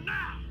 Find her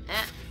now!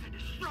 Ah. Send a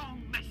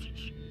strong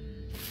message.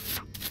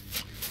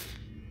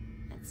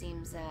 That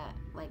seems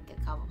like a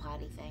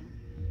Cobblepotty thing.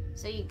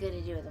 So you're good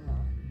to do with them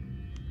all.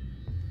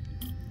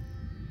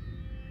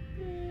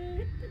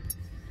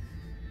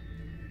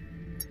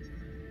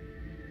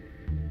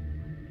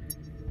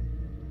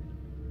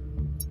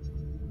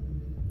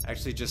 I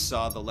actually just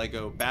saw the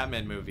Lego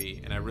Batman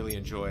movie, and I really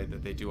enjoyed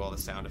that they do all the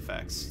sound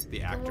effects,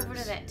 the actors. Go over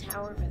to that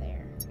tower over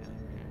there.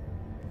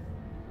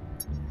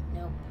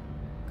 Nope.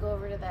 Go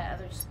over to that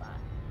other spot.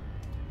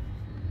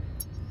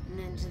 And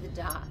then to the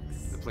docks.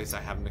 The place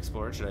I haven't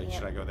explored. Should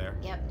I go there?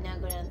 Yep, now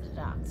go down to the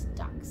docks.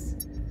 Docks.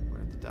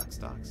 Where are the docks?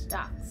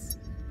 Docks.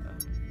 Oh.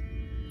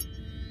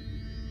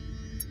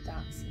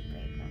 Docks seem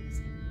very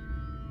promising.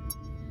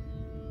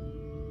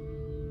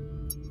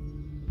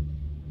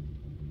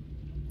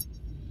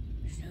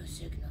 There's no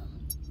signal.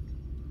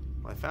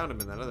 Well, I found him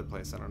in that other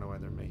place. I don't know why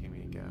they're making me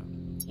go.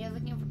 You're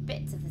looking for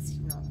bits of the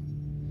signal.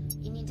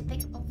 You need to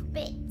pick up all the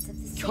bits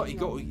of the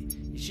signal.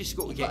 You just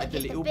got to You get gotta the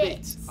get the little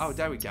bits. bits. Oh,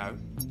 there we go.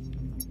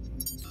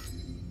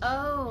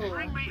 Oh.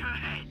 Bring me her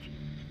head.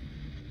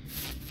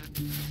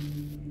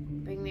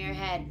 Bring me your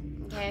head.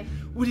 Okay.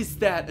 What is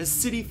that? A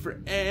city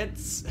for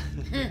ants?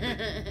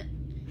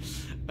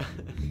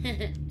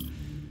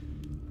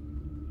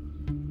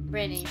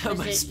 Brandon, How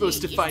am I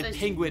supposed to find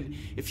Penguin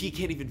if he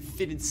can't even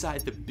fit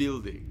inside the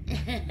building?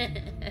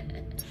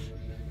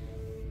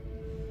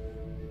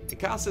 And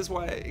Kyle says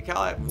why.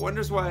 Kyle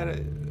wonders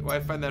why I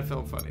find that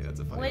film funny. That's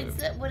a funny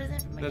movie. What is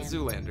that from again? That's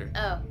Zoolander.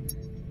 Oh.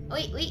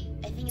 Wait.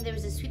 I think there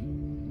was a sweep.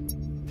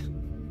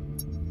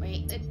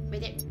 Wait there.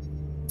 Whip.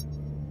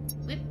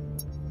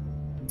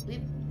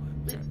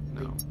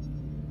 No.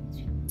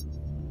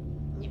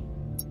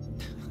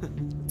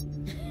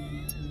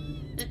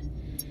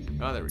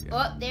 Oh, there we go.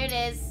 Oh, there it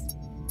is.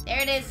 There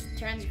it is.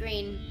 Turns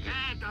green.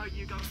 Yeah, there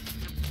you go.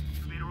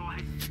 You're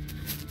alright.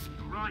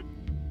 Alright.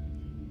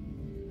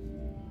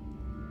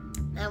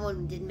 That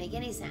one didn't make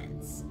any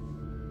sense.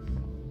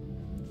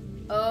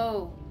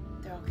 Oh,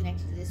 they're all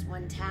connected to this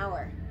one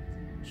tower.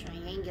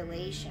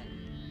 Triangulation.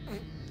 I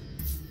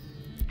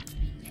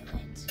knew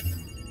it.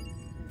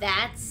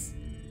 That's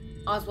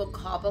Oswald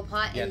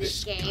Cobblepot in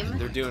this game.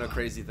 They're doing a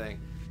crazy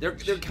thing. They're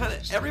kind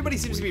of. Everybody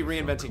seems to be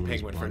reinventing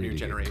Penguin for a new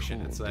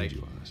generation. It's like.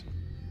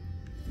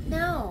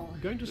 No.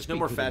 There's no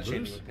more fat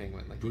shaming with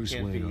Penguin. Like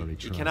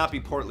you cannot be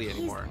portly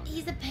anymore.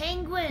 He's a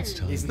penguin.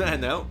 He's not.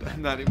 No,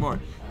 not anymore.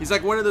 He's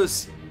like one of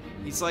those.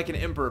 He's like an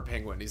emperor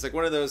penguin. He's like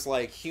one of those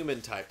like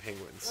human type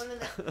penguins. One of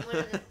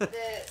the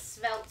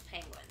svelte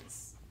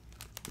penguins.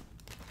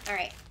 All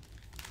right.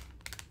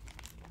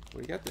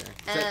 What do you got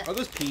there? Are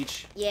those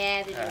peach?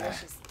 Yeah, they're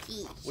delicious.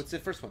 Peach. What's the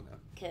first one though?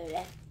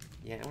 Coda.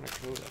 Yeah, I want a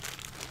coda.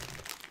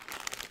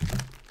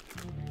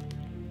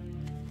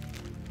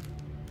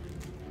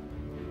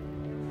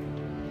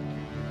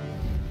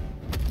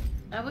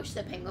 I wish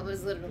the penguin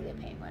was literally a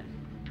penguin.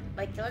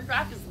 Like, Killer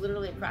Croc is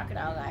literally a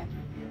crocodile guy.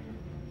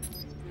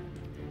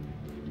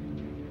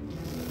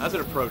 That's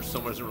an approach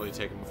someone hasn't really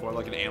taken before,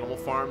 like an Animal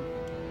Farm.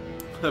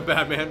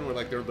 Batman, where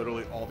like they're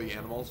literally all the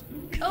animals.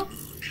 Oh,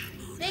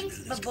 thanks,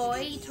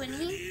 boy,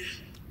 Twinny.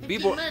 15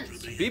 B-boy,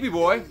 months. BB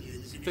boy,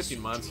 15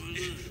 months.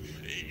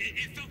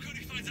 If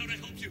Falcone finds out I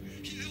helped you,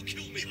 he'll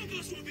kill me. My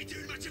boss won't be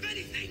doing much of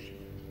anything.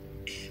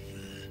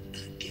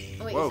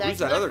 Oh, wait, Whoa, is that who's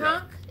that Killer other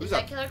Croc? guy? Is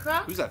that Killer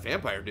Croc? Who's that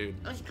vampire dude?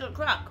 Oh, it's Killer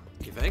Croc.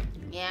 You think?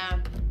 Yeah,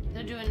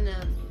 they're doing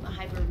a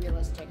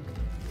hyper-realistic.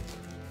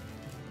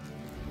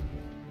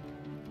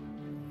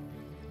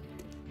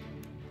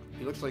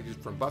 He looks like he's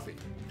from Buffy.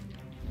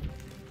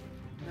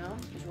 No,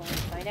 just wanted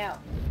to find out.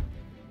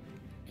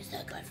 Is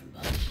that guy from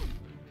Buffy?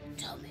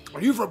 Tell me.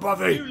 Are you from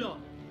Buffy? You lot,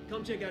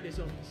 come check out this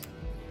office.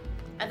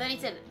 I thought he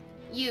said,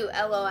 you,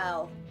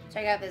 LOL.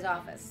 Check out this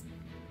office.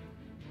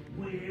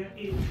 Where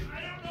is...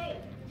 I don't know!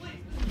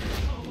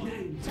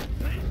 Names.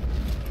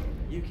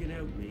 You can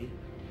help me.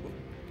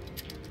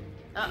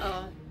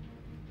 Uh-oh.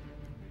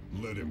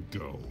 Let him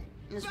go.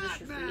 This was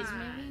Mr. Freeze,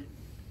 maybe?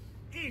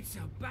 It's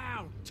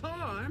about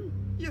time.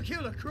 You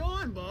kill a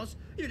crime boss,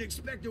 you'd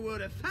expect a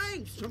word of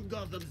thanks from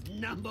Gotham's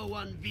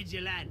 #1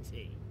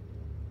 vigilante.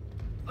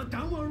 Oh,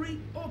 don't worry,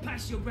 I'll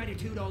pass your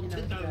gratitude on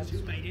to those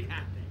who made it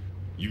happen.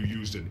 You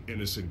used an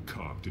innocent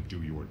cop to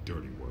do your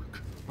dirty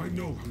work. I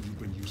know how you've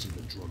been using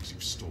the drugs you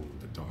stole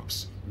at the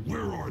docks.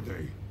 Where are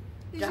they?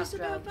 Is this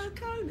about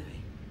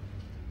Falcone?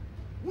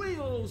 We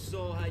all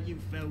saw how you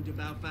felt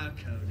about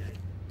Falcone.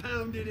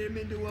 Pounded him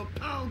into a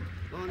pulp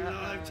on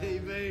live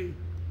TV.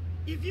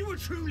 If you were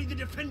truly the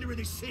defender of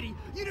this city,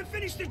 you'd have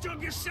finished the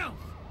job yourself.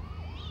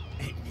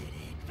 Admit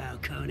it,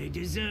 Falcone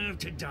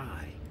deserved to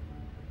die.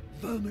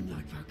 Vermin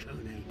like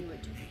Falcone,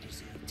 they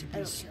deserve to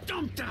be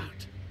stomped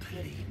out.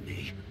 Believe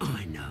me,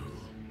 I know.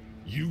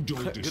 You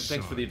don't decide. Good,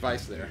 thanks for the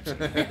advice there.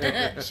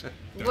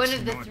 One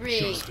of the three.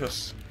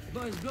 Justice.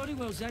 But it's bloody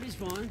well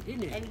satisfying,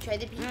 isn't it? Have you tried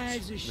the peach?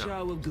 As a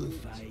show of good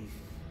faith,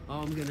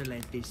 I'm gonna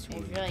let this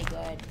one. It's really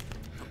good.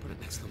 I'll put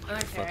it next to the Okay,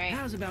 microphone. right.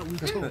 How's about we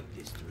talk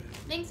this through?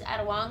 Thanks,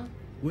 Adawang.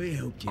 We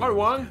helped you. All right,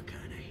 Wong.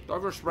 Falcone.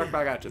 Douglas, right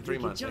back at you. If 3 we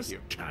could months. Thank just you.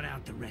 cut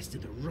out the rest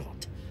of the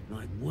rot,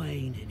 like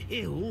Wayne and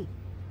Hill,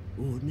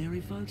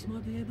 ordinary folks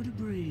might be able to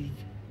breathe.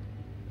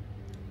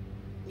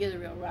 You're the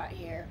real rot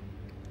here.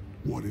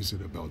 What is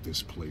it about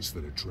this place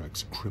that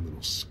attracts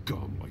criminal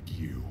scum like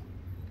you?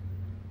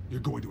 You're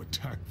going to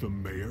attack the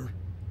mayor?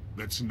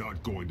 That's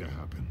not going to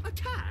happen.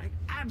 Attack?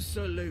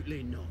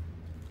 Absolutely not.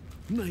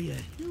 Mayor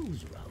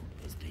Hill's role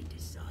has been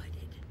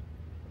decided.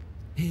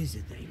 Here's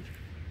the thing.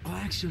 I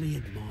actually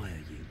admire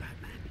you,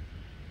 Batman.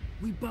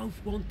 We both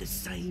want the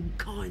same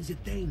kinds of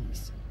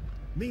things.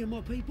 Me and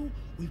my people,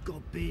 we've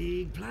got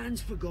big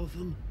plans for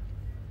Gotham.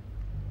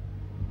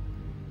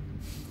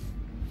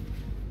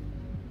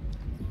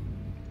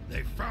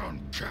 They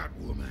found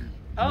Catwoman.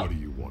 What do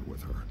you want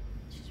with her?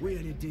 We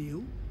had a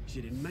deal.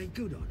 She didn't make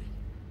good on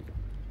it.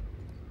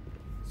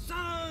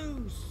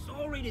 So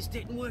sorry this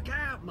didn't work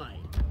out, mate.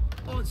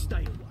 I'd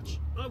stay to watch.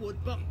 I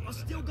would, but I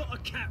still got a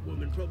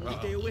Catwoman problem to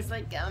deal with. It's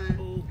like,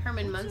 Herman What's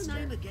her Munster.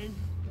 name again?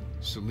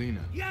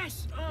 Selina.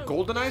 Yes. Oh,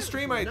 GoldenEye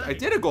stream? I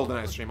did a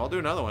GoldenEye stream. I'll do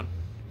another one.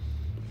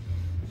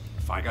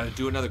 If I gotta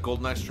do another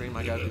GoldenEye stream,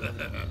 I gotta do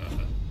that.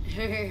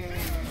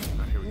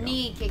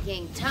 Knee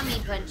kicking, tummy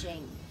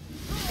punching,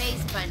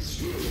 face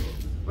punch.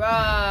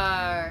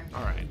 Roar.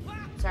 All right.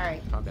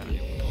 Sorry. Calm down.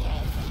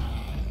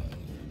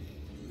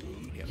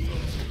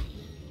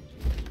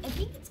 I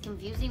think it's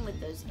confusing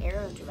with those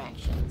arrow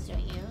directions,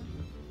 don't you?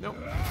 Nope.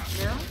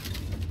 No?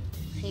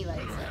 He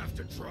likes it. Have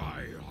to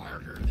try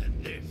harder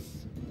than this.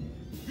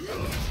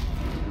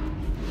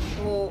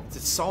 Oh. Is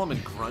it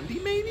Solomon Grundy,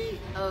 maybe?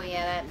 Oh,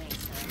 yeah, that makes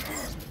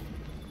sense.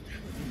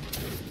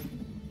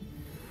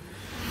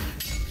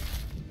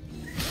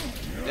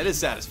 That is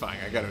satisfying,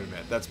 I gotta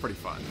admit. That's pretty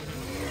fun.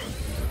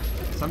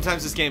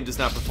 Sometimes this game does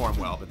not perform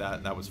well, but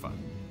that was fun.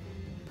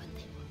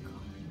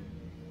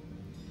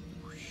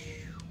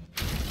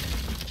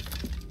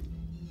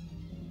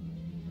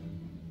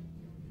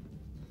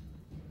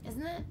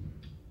 Isn't that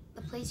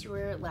the place you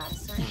were at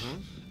last time?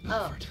 Mm-hmm.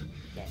 Oh,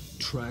 yes.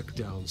 Track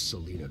down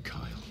Selina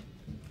Kyle.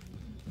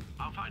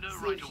 I'll find her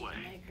right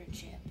away.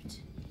 Microchipped.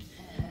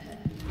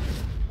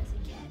 That's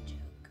a cat joke.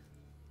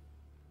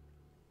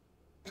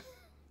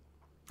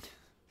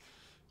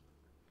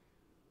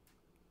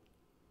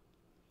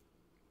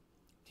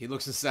 He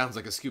looks and sounds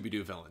like a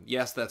Scooby-Doo villain.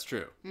 Yes, that's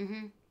true.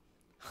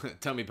 Mm-hmm.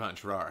 Tummy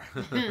punch, rar.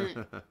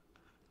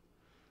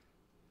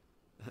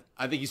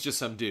 I think he's just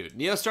some dude.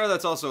 Neostar,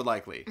 that's also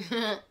likely.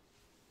 I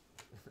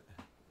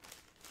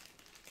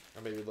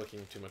may be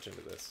looking too much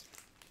into this.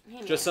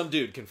 Hey, just some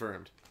dude,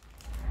 confirmed.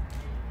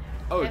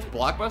 Oh, it's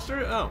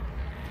Blockbuster? Oh.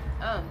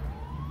 Oh.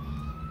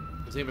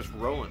 His name is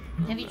Roland.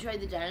 Have you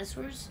tried the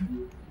dinosaurs?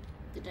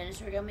 The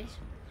dinosaur gummies?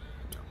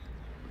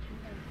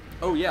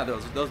 Oh yeah,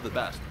 those are the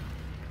best.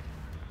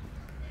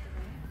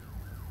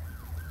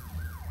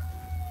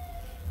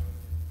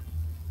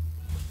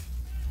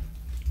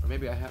 Or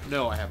maybe I have.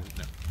 No, I haven't.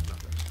 No, not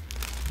those.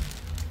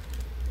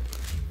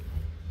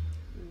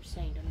 I'm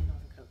saying, don't know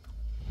the Coke.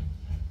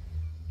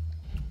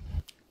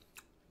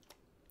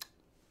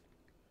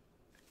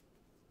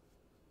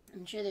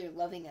 I'm sure they're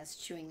loving us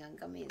chewing on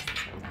gummies this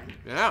whole time.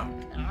 Yeah.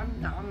 Nom,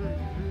 nom,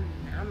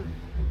 nom.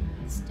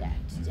 Stat,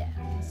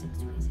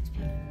 6:26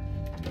 p.m.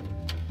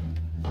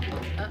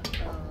 Uh-oh.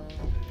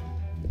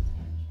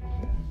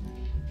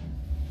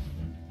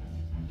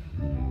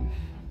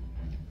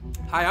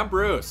 Hi, I'm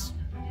Bruce.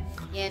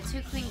 Yeah,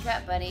 too clean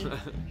cut, buddy.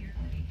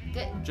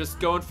 Good. Just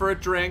going for a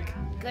drink.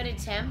 Good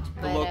attempt,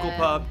 The but local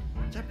pub.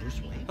 Is that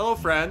Bruce Wayne? Hello,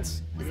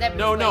 friends. Is that Bruce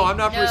no, Wayne? I'm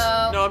not No. Bruce.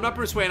 No, I'm not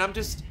Bruce Wayne. I'm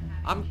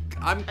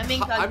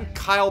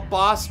Kyle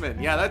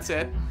Bossman. Yeah, that's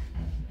it.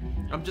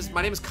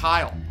 My name is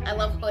Kyle. I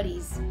love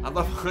hoodies. I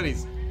love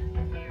hoodies.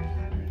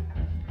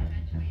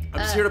 I'm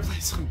just here to play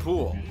some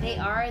pool. They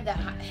are the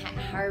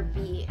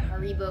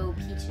Haribo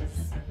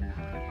peaches.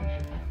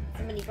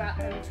 Somebody brought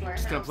them to our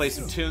Just gonna house. play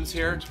some tunes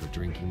here. For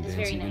drinking, It's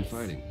dancing, very and nice.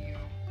 fighting.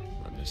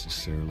 Not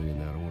necessarily in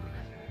that order.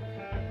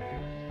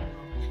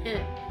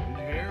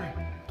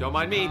 Don't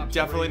mind me.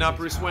 Definitely not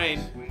Bruce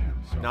Wayne.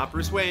 Not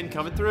Bruce Wayne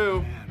coming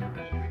through.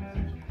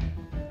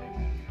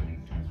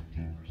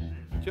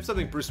 Do you have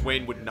something Bruce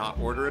Wayne would not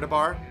order at a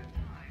bar?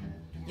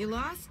 You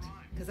lost?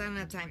 Because I don't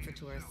have time for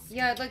tourists.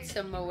 Yeah, I'd like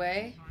some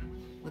away.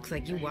 Looks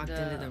like you walked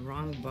into the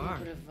wrong bar.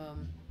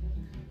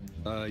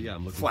 Yeah,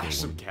 I'm looking Flash for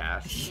some one.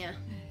 cash. Yeah.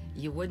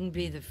 You wouldn't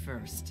be the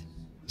first.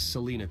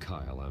 Selina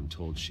Kyle, I'm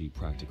told she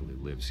practically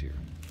lives here.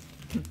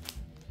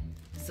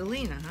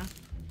 Selina, huh?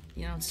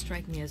 You don't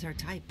strike me as her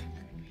type.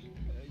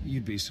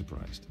 You'd be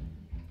surprised.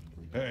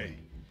 Hey.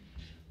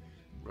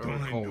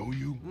 Don't I know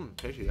you?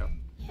 Tasty though.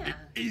 Yeah. It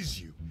is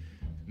you.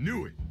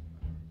 Knew it.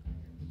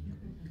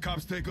 The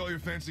cops take all your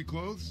fancy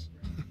clothes?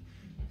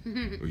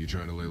 Are you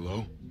trying to lay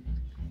low?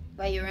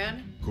 Buy you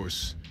around? Of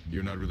course,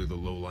 you're not really the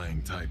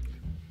low-lying type.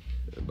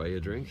 Buy you a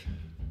drink?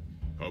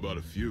 How about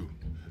a few?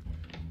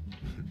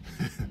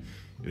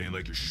 It ain't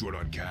like you're short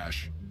on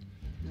cash.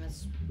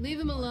 Leave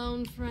him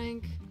alone,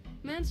 Frank.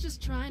 Man's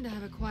just trying to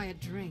have a quiet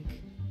drink.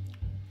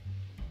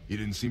 He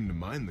didn't seem to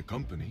mind the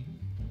company.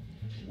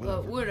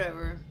 Well,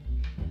 whatever.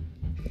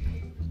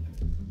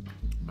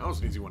 That was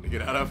an easy one to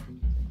get out of.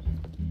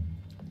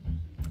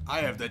 I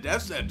have the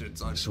death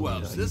sentence on Selina,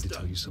 12 I need to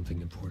system. tell you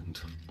something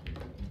important.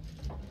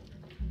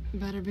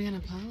 Better be an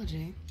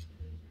apology.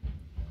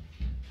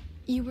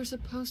 You were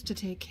supposed to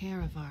take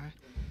care of our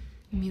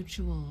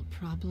mutual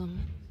problem.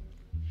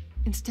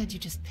 Instead, you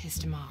just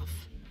pissed him off.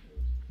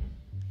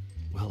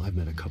 Well, I've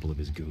met a couple of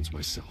his goons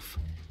myself.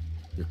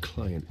 Your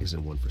client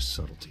isn't one for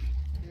subtlety.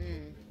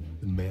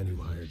 The man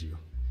who hired you,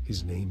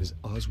 his name is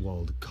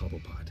Oswald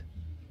Cobblepot.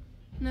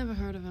 Never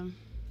heard of him.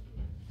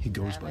 He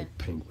goes by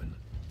Penguin.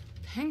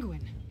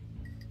 Penguin?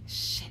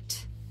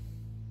 Shit.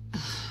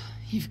 Ugh,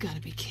 you've got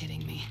to be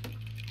kidding me.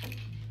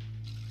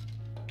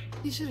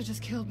 You should have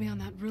just killed me on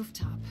that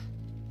rooftop.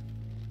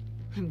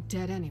 I'm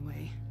dead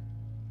anyway.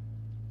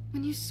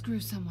 When you screw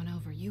someone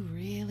over, you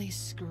really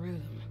screw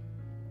them.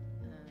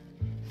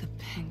 The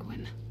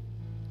Penguin.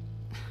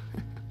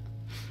 We'll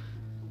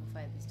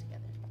fight this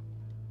together.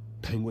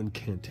 Penguin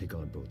can't take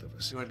on both of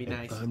us. You wanna be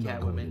nice, I'm not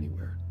Catwoman? going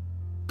anywhere.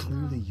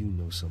 Clearly you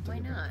know something Why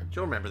about not? him.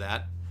 You'll remember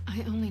that.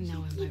 I only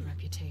know him by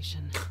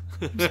reputation.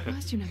 I'm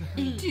surprised you never heard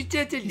of him. She's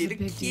just a He's a little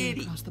big deal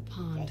kitty. across the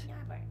pond.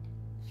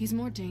 He's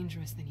more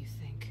dangerous than you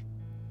think.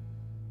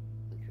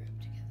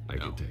 I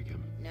can take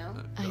him. No?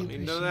 I Don't need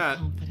to appreciate know that.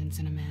 confidence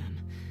in a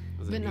man,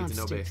 Doesn't but need not to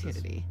know basis.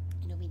 stupidity.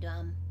 Don't be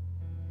dumb.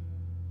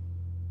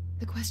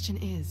 The question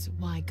is,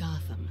 why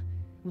Gotham?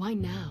 Why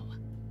now?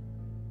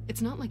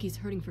 It's not like he's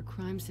hurting for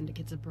crime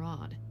syndicates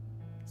abroad.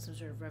 Some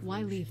sort of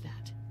Why revolution. leave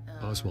that?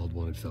 Oswald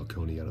wanted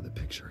Falcone out of the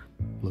picture.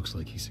 Looks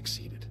like he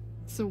succeeded.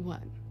 So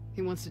what?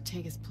 He wants to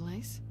take his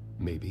place?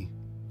 Maybe,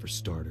 for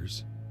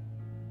starters.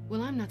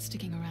 Well, I'm not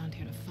sticking around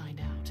here to find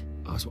out.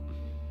 Oswald,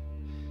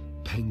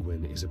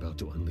 Penguin is about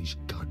to unleash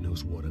God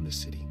knows what on the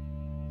city.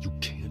 You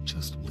can't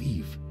just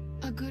leave.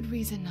 A good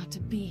reason not to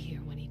be here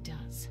when he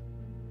does.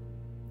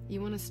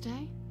 You want to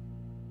stay?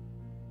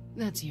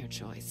 That's your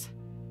choice.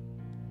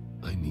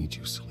 I need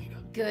you,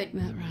 Selina. Good.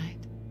 That right?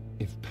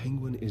 If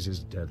Penguin is as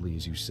deadly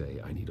as you say,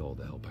 I need all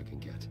the help I can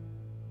get.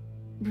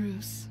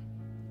 Bruce,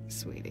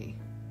 sweetie,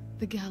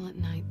 the gallant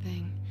knight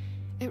thing,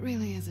 it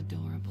really is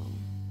adorable.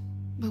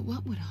 But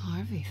what would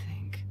Harvey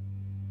think?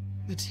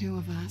 The two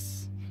of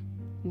us,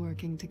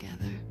 working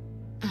together.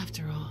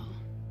 After all,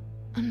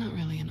 I'm not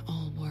really an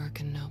all work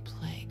and no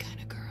play kind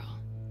of girl.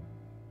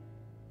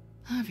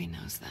 Harvey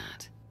knows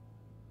that.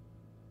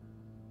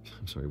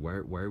 I'm sorry,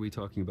 why are we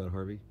talking about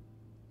Harvey?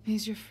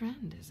 He's your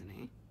friend, isn't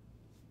he?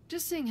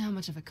 Just seeing how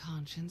much of a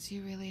conscience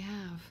you really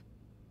have.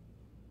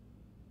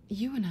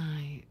 You and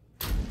I...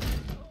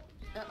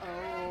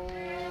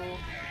 Uh-oh.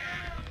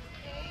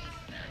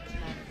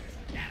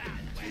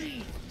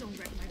 Please don't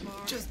wreck my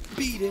bar. Just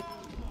beat it.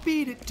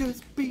 Beat it.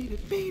 Just beat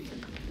it. Beat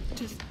it.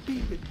 Just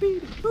beat it.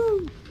 Beat it.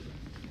 Boo.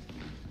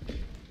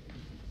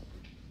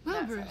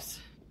 Well, Bruce,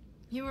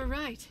 you were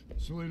right.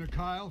 Selina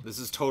Kyle. This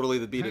is totally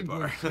the beat it Penguin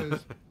bar.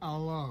 says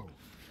hello.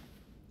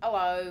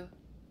 Hello.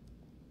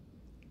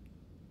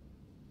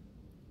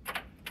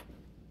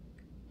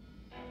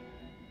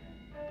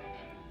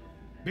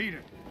 Beat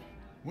it.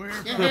 Where?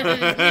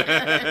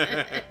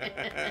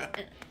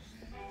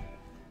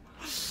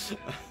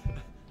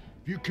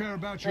 If you care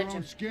about your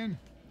own skin,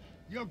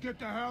 you'll get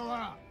the hell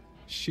out.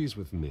 She's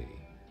with me.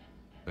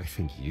 I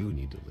think you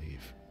need to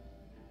leave.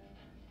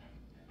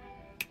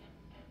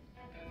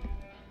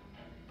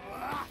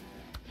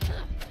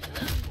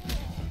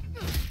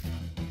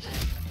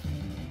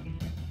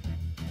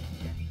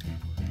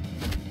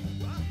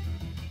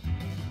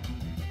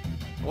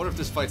 I wonder if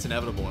this fight's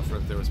inevitable, or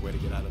if there was a way to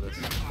get out of this.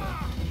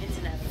 It's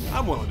inevitable.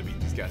 I'm willing to beat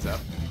these guys up.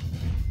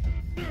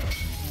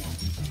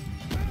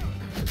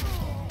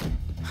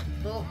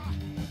 Oh.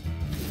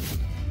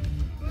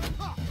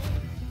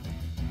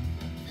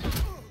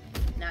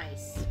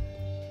 Nice.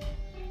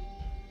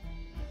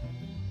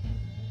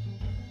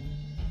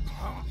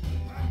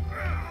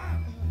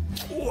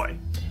 Boy!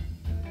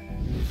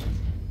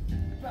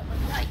 Brought my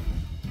knife.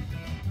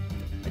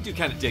 I do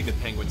kind of dig that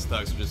Penguin's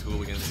thugs are just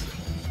hooligans.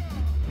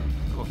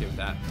 I'm okay with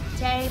that.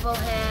 Table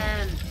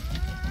him.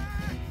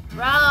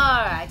 Roar!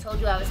 I told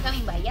you I was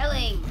coming by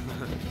yelling.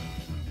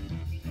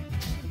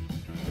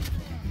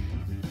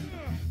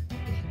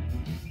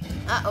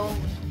 Uh-oh.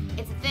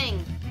 It's a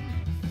thing.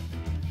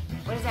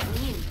 What does that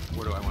mean?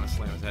 Where do I want to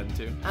slam his head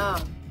into?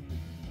 Oh.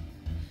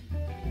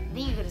 I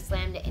think you could have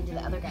slammed it into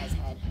the other guy's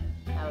head.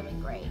 That would have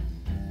been great.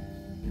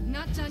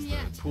 Not done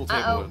yet. Pool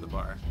table or the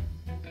bar.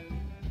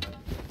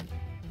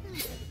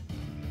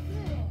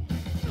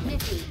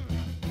 Nifty.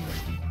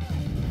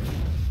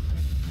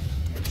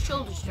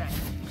 Shoulder strike.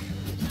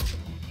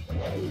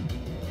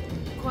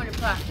 Corner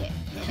pocket.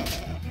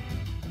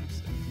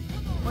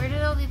 Where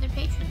did all the other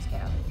patrons go?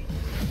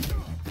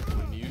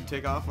 When you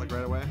take off, like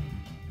right away?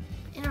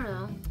 I don't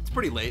know. It's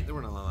pretty late. There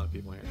weren't a lot of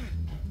people here.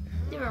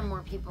 There are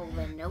more people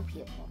than no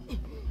people.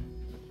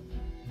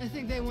 I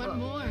think they want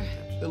more.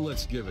 Then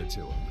let's give it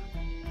to him.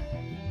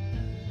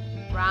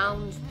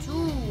 Round 2.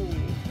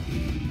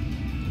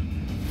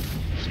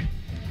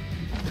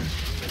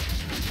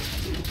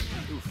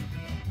 Oof.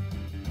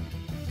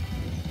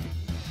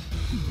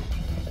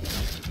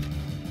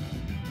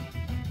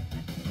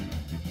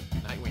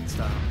 Nightwing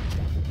style.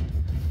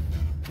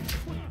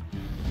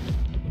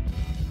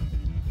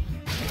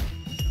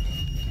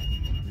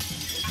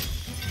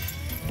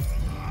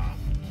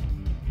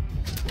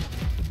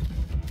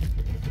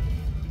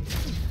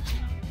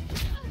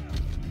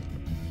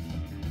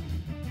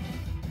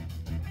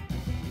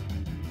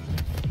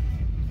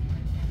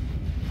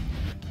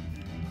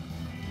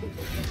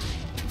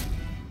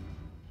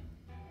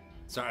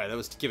 Sorry, that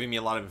was giving me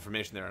a lot of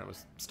information there, and I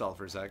was stalled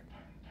for a sec.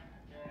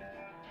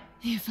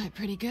 You fight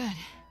pretty good.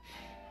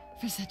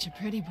 For such a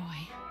pretty boy.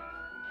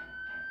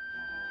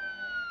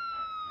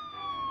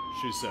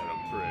 She said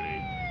I'm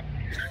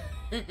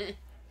pretty.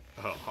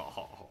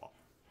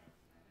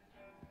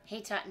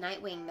 Hey, taught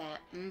Nightwing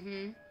that.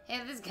 Mm-hmm.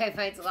 Hey, this guy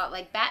fights a lot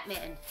like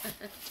Batman.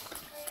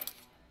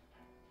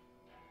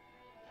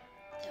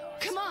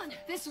 Come on,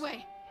 this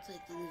way. It's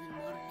like they live in a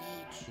modern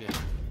age. Yeah.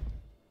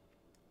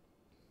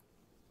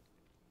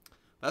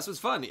 That's what's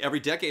fun. Every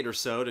decade or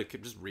so to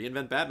just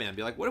reinvent Batman.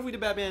 Be like, what if we did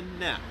Batman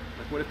now?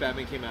 Like, what if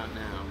Batman came out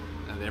now?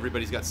 And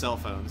everybody's got cell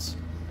phones.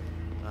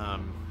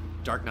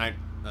 Dark Knight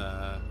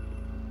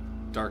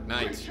dealt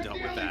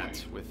with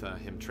that, with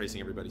him tracing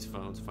everybody's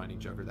phones, finding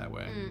Joker that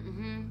way.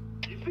 Mm-hmm.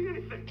 You see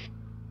anything?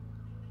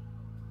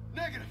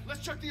 Negative.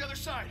 Let's check the other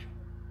side.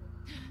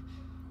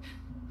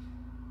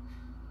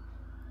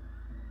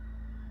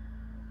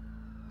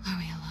 Are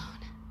we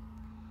alone?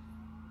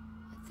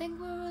 I think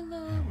we're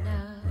alone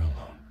now. We're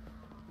alone.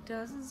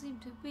 Doesn't seem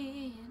to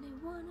be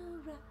anyone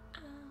around.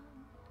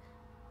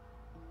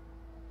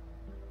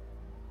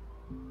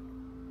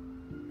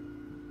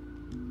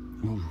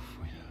 Oof,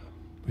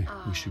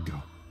 we should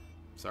go.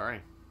 Sorry.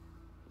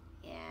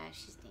 Yeah,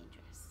 she's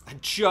dangerous. I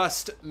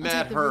just I'll met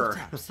take the her.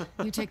 rooftops.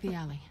 You take the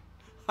alley.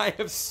 I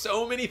have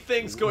so many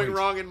things going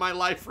wrong in my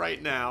life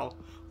right now.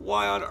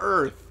 Why on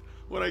earth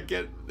would I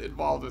get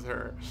involved with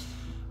her?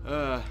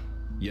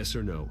 Yes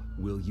or no?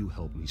 Will you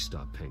help me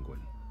stop Penguin?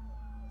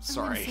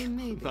 Sorry, say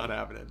maybe, not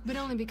happening. But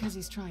only because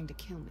he's trying to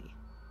kill me.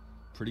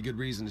 Pretty good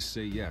reason to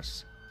say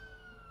yes.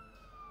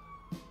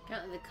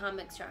 Apparently the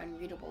comics are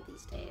unreadable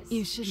these days.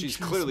 You shouldn't. She's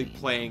trust clearly me.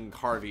 playing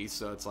Harvey,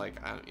 so it's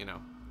like, I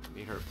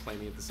need her to play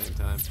me at the same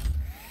time.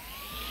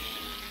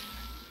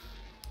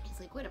 He's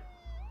like, wait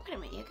a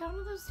minute, you got one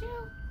of those too?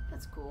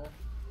 That's cool.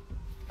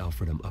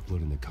 Alfred, I'm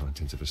uploading the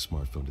contents of a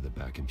smartphone to the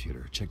back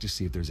computer. Check to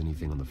see if there's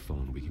anything on the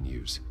phone we can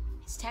use.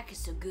 His tech is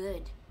so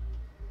good.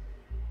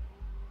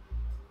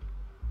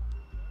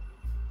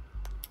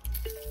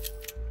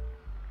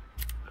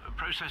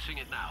 Processing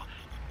it now.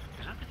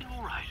 Is everything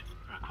all right?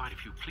 There are quite a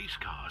few police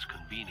cars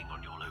convening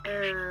on your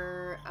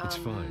location. It's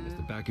fine. Has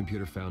the back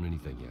computer found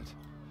anything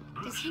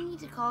yet? Does he need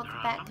to call it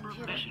the back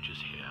computer? Messages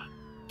here.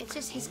 It's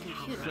just his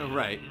computer.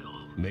 Right.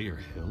 Mayor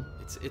Hill?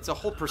 It's a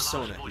whole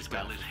persona he's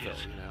got to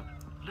fulfill, you know?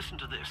 Listen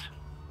to this.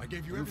 I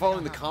gave you Been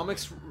following the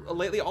comics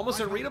lately, almost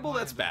unreadable?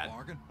 That's bad.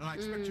 And I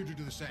expect you to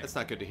do the same. That's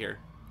not good to hear.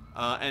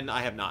 And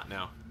I have not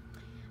now.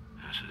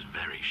 This is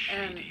very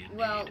shady indeed.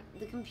 Well,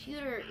 the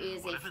computer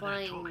is a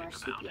flying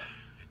marsupial.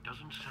 It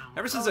doesn't sound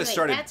Ever since Oh, I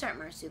started... that's aren't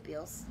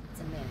marsupials.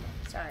 It's a mammal.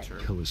 Sorry. Sure.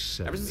 Hill is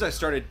 70. Ever since I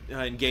started in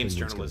games Penguin's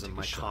gonna journalism, take a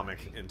my shot.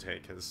 comic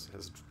intake has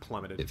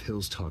plummeted. If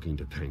Hill's talking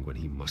to Penguin,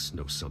 he must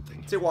know something.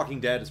 I'd say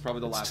Walking Dead is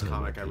probably the It's last time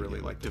comic I I really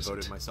paid like a visit.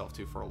 devoted myself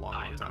to for a long,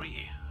 long time.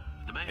 agree.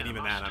 The mayor And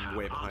even must that, I'm have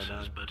way behind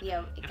answers, that. But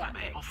Yeah, it if got I may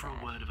very offer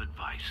sad. a word of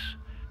advice,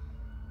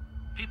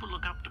 people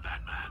look up to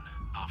Batman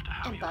after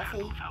how And you Buffy.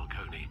 handled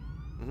Falcone.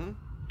 Mm-hmm.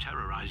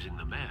 Terrorizing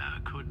the mayor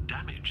could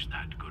damage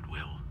that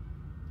goodwill.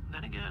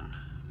 Then again,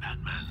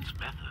 Batman's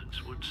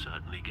methods would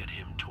certainly get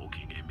him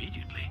talking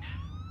immediately.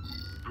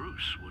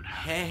 Bruce would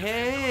have...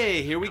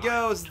 Hey, here we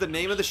go. This is the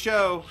name of the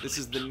show. This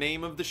is the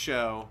name of the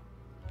show.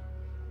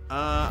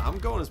 I'm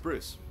going as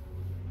Bruce.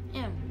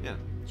 Yeah. Yeah.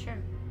 Sure.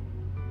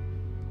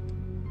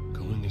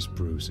 Going as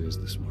Bruce is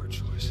the smart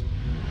choice.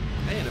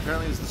 Hey, and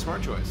apparently it's the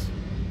smart choice.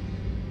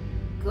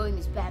 Going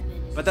as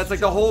Batman is But that's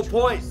like the whole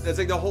point. That's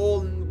like the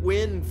whole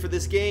win for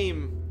this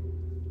game.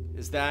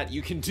 Is that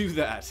you can do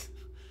that.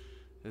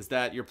 Is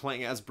that you're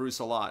playing as Bruce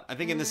a lot. I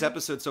think in this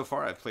episode so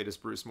far I've played as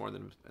Bruce more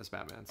than as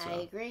Batman. So. I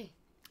agree.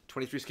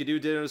 23 Skidoo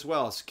did it as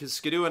well. Because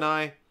Skidoo and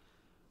I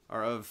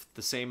are of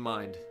the same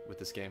mind with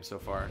this game so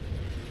far.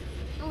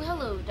 Oh,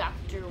 hello,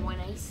 Dr. One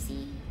I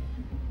See.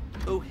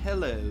 Oh,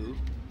 hello.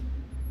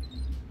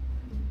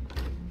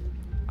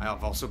 I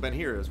have also been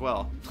here as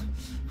well.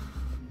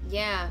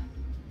 Yeah.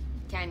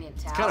 Can you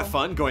tell? It's kind of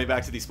fun going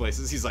back to these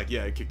places. He's like,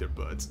 yeah, I kicked their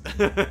butts.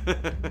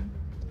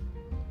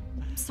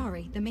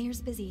 Sorry, the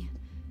mayor's busy.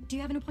 Do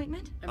you have an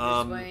appointment?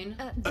 I'm Bruce Wayne.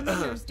 The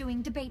mayor's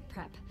doing debate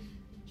prep.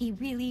 He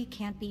really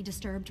can't be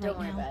disturbed Don't right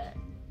worry now. about it.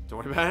 Don't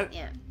worry about it?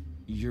 Yeah.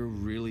 You're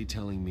really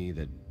telling me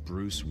that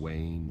Bruce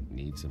Wayne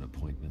needs an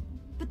appointment?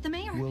 But the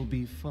mayor... We'll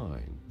be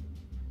fine.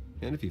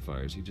 And if he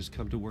fires you, just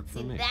come to work for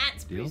See, me.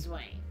 that's Deal? Bruce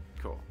Wayne.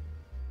 Cool.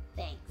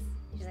 Thanks.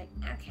 She's like,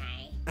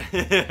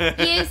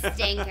 okay. You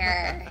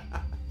stinker.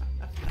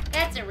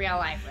 That's a real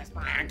life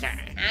response.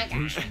 Okay.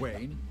 Bruce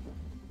Wayne?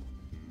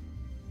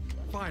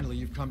 Finally,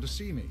 you've come to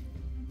see me.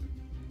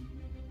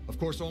 Of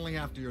course, only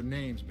after your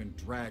name's been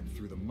dragged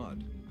through the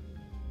mud.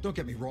 Don't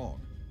get me wrong.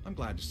 I'm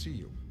glad to see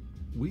you.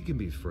 We can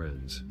be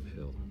friends,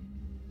 Hill.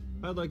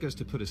 I'd like us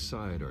to put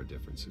aside our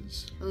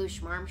differences. Ooh,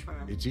 schmarm,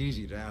 schmarm. It's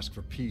easy to ask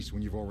for peace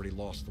when you've already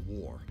lost the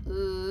war.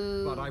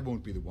 Ooh. But I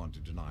won't be the one to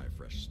deny a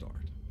fresh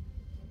start.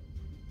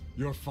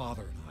 Your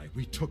father and I,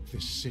 we took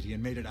this city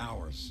and made it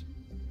ours.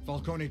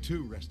 Falcone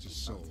too, rest his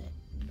soul.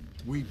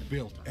 We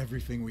built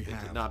everything we They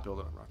have. did not build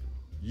it on rocket.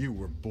 You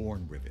were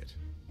born with it.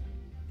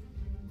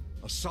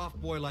 A soft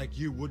boy like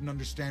you wouldn't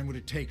understand what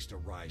it takes to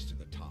rise to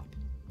the top.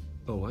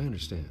 Oh, I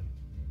understand.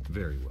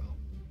 Very well.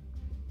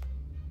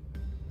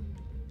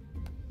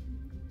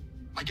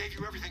 I gave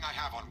you everything I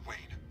have on Wayne.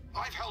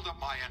 I've held up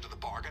my end of the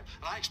bargain,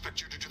 and I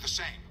expect you to do the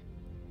same.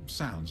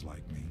 Sounds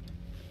like me.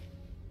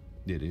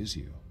 It is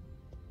you.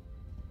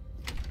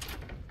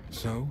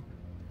 So,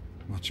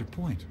 what's your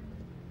point?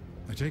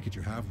 I take it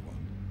you have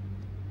one.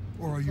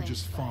 Or are you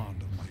just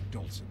fond of my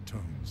dulcet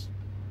tones?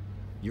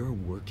 You're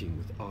working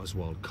with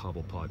Oswald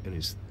Cobblepot and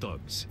his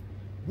thugs.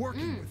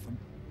 Working with them,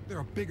 they're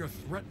a bigger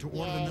threat to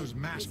order than those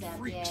masked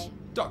freaks.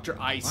 Dr.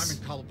 Ice. I'm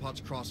in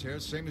Cobblepot's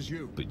crosshairs, same as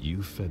you. But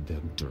you fed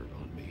them dirt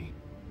on me.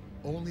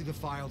 Only the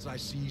files I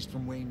seized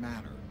from Wayne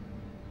Manor.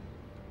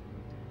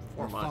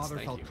 4 Our months, father,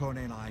 thank you.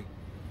 Falcone, and I,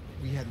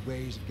 we had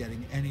ways of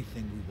getting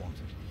anything we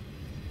wanted.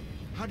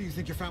 How do you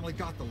think your family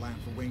got the land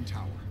for Wayne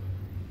Tower?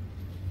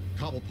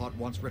 Cobblepot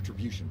wants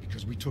retribution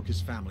because we took his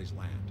family's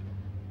land.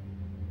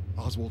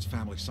 Oswald's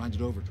family signed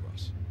it over to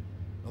us,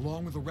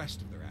 along with the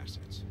rest of their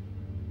assets.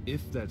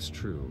 If that's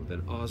true,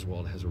 then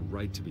Oswald has a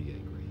right to be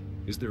angry.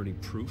 Is there any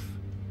proof?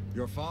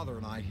 Your father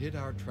and I hid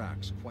our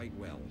tracks quite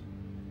well.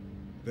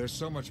 There's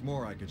so much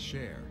more I could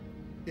share,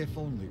 if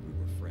only we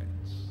were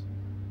friends.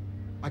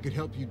 I could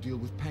help you deal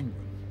with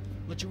Penguin,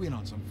 let you in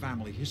on some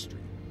family history.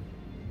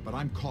 But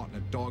I'm caught in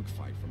a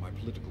dogfight for my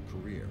political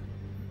career,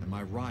 and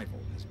my rival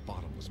has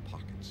bottomless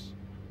pockets.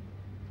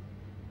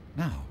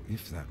 Now,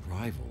 if that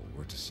rival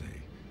were to say,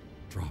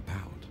 drop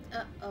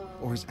out,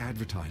 or his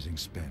advertising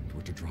spend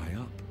were to dry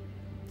up,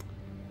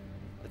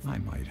 I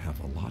might have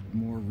a lot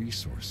more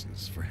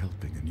resources for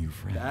helping a new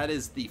friend. That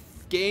is the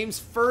game's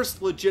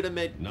first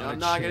legitimate. I'm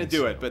not gonna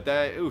do it, but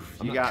that. Oof,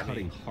 you got me. I'm not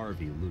cutting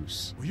Harvey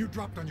loose. Well, you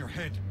dropped on your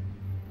head.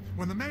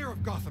 When the mayor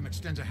of Gotham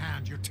extends a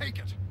hand, you take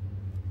it.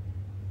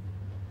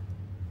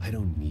 I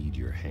don't need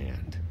your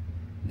hand.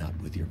 Not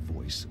with your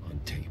voice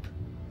on tape.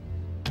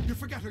 You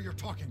forget who you're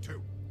talking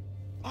to.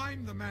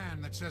 I'm the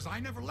man that says I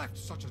never left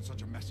such and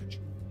such a message.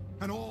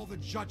 And all the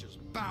judges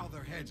bow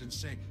their heads and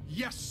say,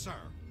 yes, sir.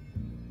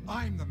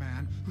 I'm the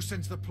man who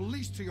sends the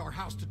police to your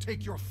house to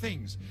take your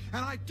things,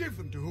 and I give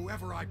them to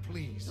whoever I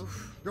please.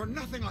 Oof. You're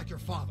nothing like your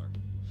father.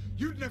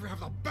 You'd never have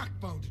the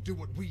backbone to do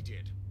what we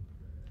did.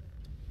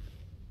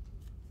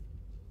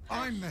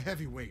 I'm the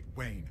heavyweight,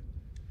 Wayne,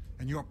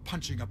 and you're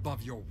punching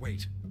above your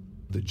weight.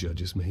 The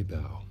judges may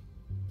bow,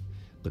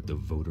 but the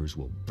voters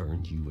will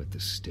burn you at the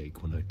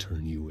stake when I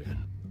turn you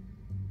in.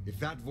 If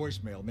that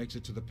voicemail makes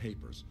it to the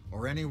papers,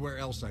 or anywhere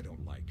else I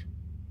don't like,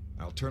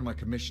 I'll turn my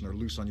commissioner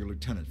loose on your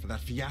lieutenant for that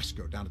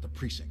fiasco down at the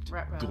precinct.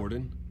 Ruh-roh.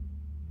 Gordon?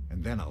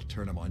 And then I'll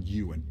turn him on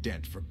you and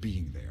Dent for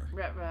being there.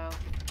 Ruh-roh.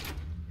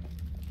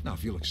 Now,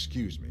 if you'll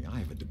excuse me, I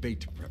have a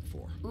debate to prep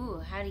for. Ooh,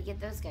 how do you get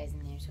those guys in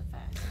there so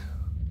fast?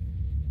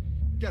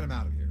 Get him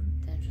out of here.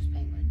 Don't trust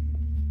Penguin.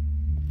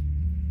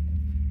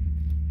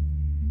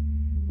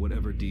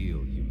 Whatever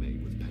deal you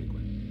made with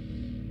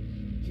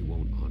Penguin, you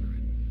won't honor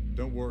it.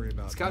 Don't worry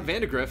about Scott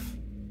Vandergriff.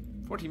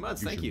 14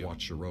 months, thank you. You should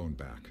watch your own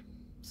back.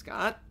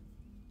 Scott.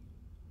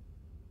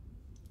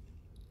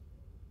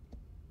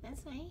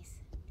 That's nice.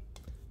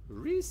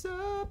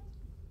 Resup.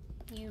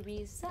 You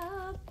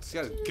resup. He's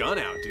got his gun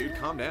out, dude.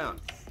 Calm down.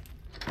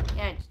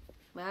 Yeah,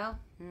 well,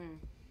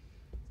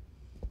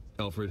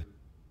 Alfred,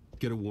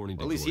 get a warning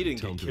to At least he Gordon.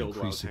 didn't Tell get him to killed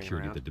while I increase was hanging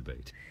security at around. the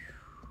debate.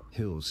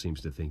 Hill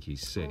seems to think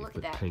he's safe, look at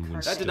but that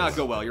Penguin's That did not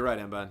go well. You're right,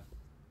 Mbun.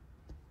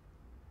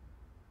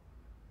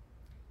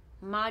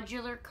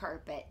 modular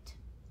carpet.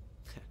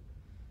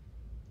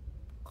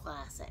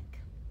 Classic.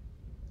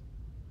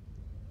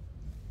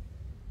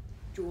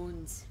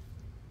 Jones.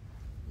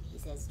 He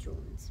says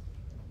Jones.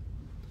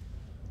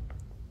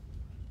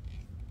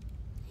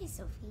 Hey,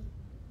 Sophie.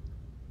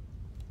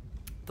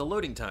 The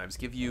loading times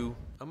give you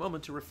a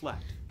moment to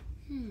reflect.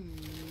 Ooh.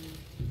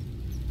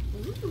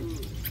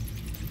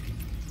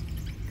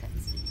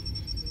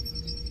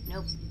 Cutscene.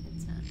 Nope,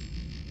 it's not.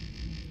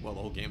 Well,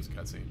 the whole game's a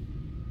cutscene.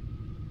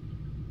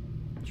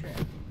 True.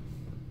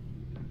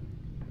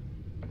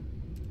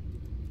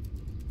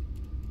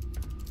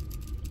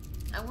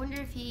 I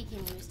wonder if he can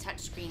use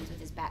touchscreens with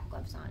his back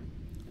gloves on.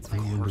 I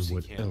wonder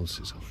what else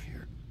is on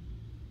here.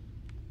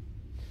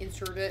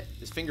 Insert it.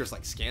 His fingers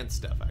like scan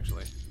stuff,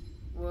 actually.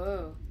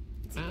 Whoa.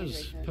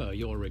 As per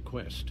your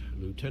request,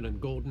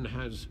 Lieutenant Gordon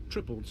has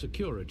tripled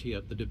security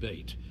at the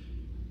debate.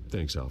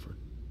 Thanks, Alfred.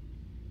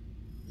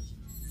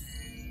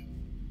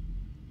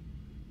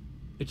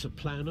 It's a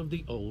plan of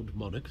the old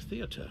Monarch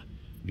Theater.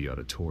 The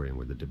auditorium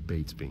where the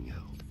debate's being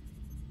held.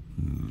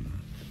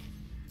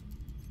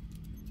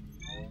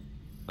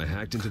 I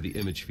hacked into the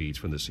image feeds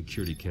from the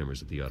security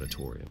cameras at the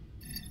auditorium.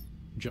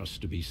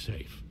 Just to be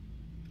safe.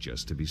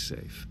 Just to be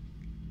safe.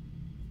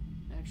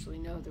 Actually,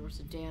 no, there was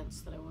a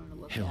dance that I wanted to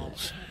look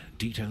Hills, at.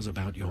 details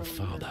about your Earlier,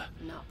 father.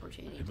 Not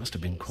pertaining It must to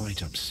have the been case.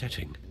 quite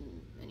upsetting.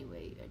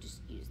 Anyway, I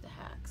just used the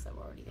hacks that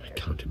were already there. I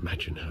can't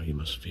imagine how you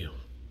must feel.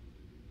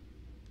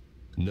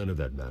 None of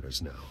that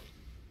matters now.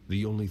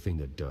 The only thing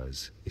that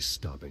does is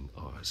stopping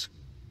Oz.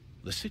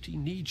 The city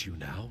needs you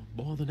now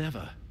more than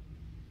ever.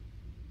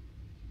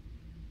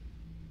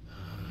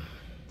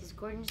 Does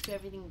Gordon just do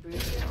everything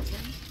Bruce tells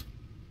him?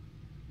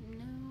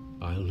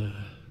 No. I'll,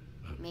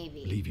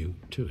 Maybe. leave you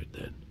to it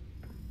then.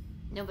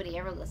 Nobody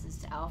ever listens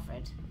to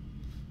Alfred.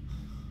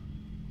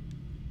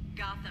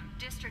 Gotham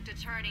District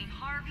Attorney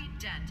Harvey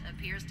Dent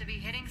appears to be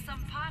hitting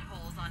some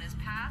potholes on his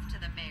path to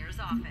the mayor's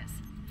office.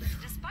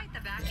 Despite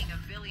the backing of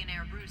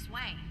billionaire Bruce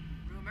Wayne,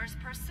 rumors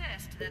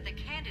persist that the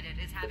candidate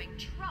is having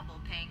trouble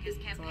paying his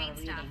campaign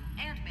staff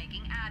and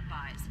making ad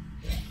buys.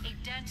 A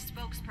Dent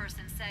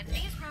spokesperson said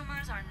these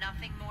rumors are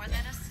nothing more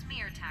than a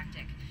smear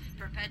tactic,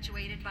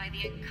 perpetuated by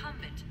the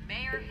incumbent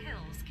Mayor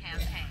Hill's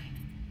campaign.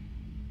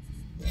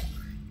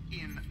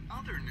 In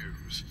other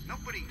news,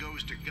 nobody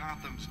goes to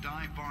Gotham's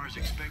dive bars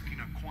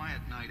expecting a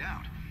quiet night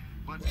out.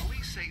 But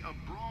police say a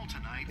brawl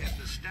tonight at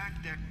the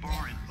Stack Deck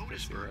Bar in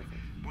Otisburg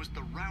was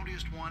the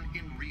rowdiest one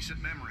in recent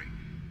memory.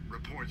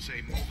 Reports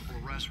say multiple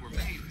arrests were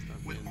made,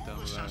 with all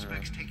the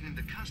suspects taken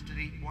into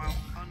custody while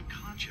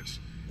unconscious.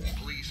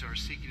 Police are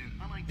seeking an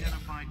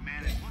unidentified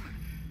man and woman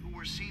who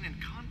were seen in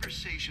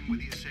conversation with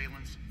the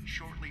assailants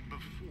shortly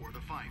before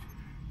the fight.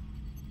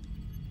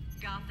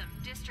 Gotham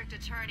District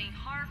Attorney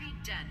Harvey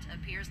Dent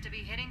appears to be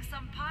hitting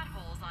some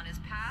potholes on his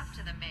path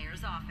to the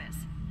mayor's office.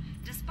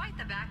 Despite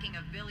the backing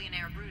of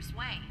billionaire Bruce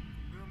Wayne,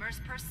 rumors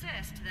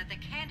persist that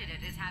the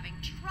candidate is having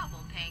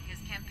trouble paying his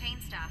campaign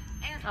staff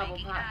and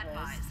making ad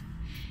buys.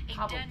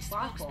 A Dent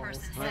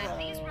spokesperson said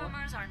these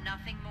rumors are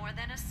nothing more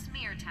than a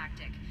smear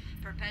tactic,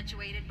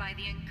 perpetuated by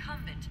the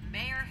incumbent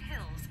Mayor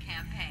Hill's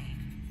campaign.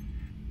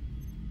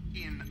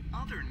 In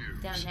other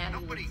news,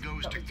 nobody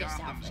goes to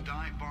Gotham's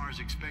dive bars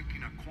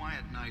expecting a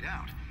quiet night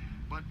out.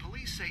 But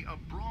police say a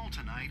brawl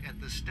tonight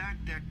at the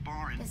Stack Deck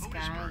Bar in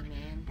Otisburg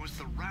was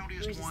the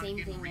rowdiest one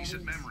in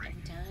recent memory.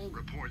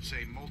 Reports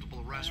say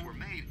multiple arrests were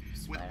made,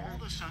 with all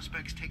the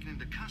suspects taken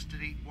into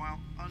custody while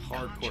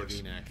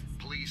unconscious.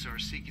 Police are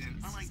seeking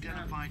an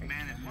unidentified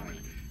man and woman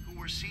who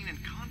were seen in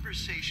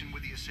conversation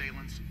with the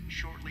assailants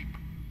shortly.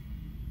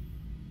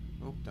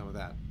 Oh, done with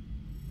that.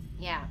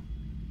 Yeah.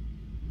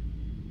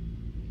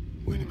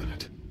 Wait a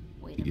minute.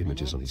 The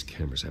images on these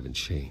cameras haven't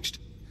changed.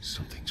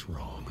 Something's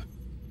wrong.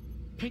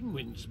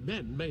 Penguin's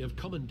men may have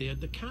commandeered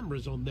the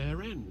cameras on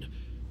their end.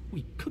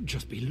 We could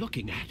just be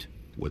looking at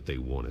what they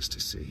want us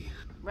to see.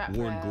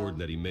 Warn Gordon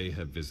that he may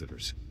have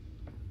visitors.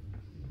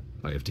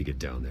 I have to get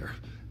down there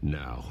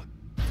now.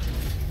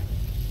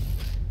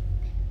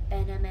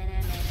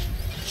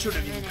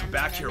 Shouldn't even come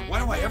back here. Why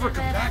do I ever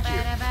come back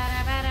here?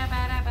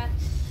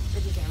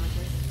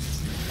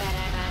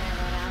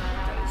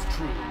 That is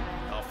true.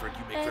 Alfred,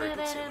 you make very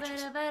good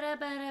sandwiches.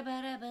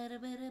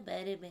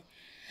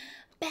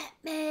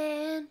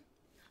 Batman.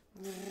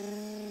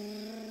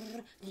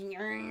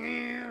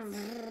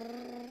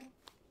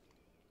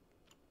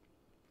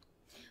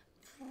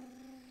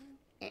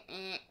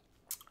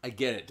 I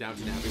get it.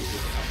 Downton Abbey is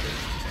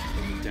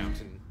Alfred.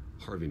 Downton.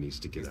 Harvey needs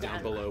to get out.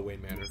 Down below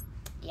Wayne Manor.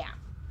 Yeah.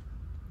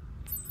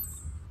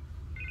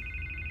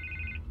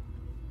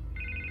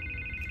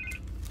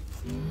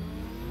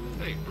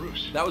 Hey,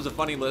 Bruce. That was a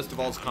funny list of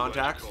all his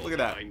contacts. Look at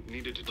that. I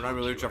needed to We're not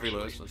really talk to Jeffrey you,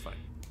 Lewis. actually. That's fine.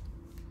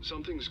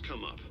 Something's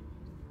come up.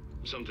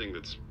 Something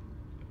that's...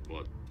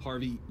 What?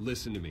 Harvey,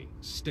 listen to me.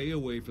 Stay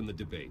away from the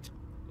debate.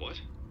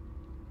 What?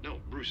 No,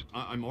 Bruce,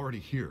 I'm already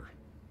here.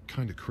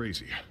 Kinda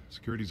crazy.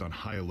 Security's on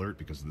high alert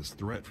because of this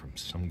threat from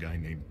some guy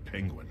named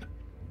Penguin.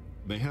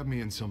 They have me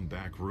in some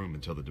back room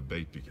until the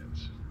debate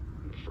begins.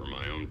 For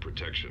my own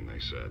protection, they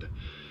said.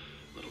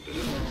 A little bit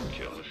of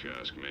overkill, if you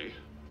ask me.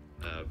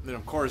 And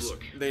of course,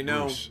 look, they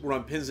know Bruce, we're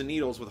on pins and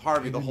needles with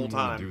Harvey the whole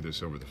time. Do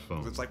this over the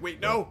phone. It's like, wait,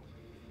 no.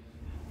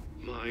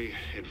 My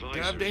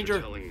advisors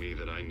are telling me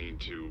that I need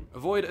to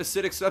avoid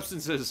acidic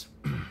substances.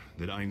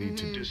 That I need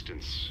to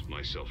distance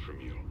myself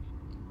from you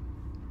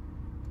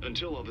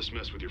until all this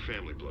mess with your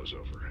family blows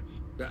over.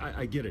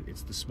 I get it.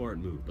 It's the smart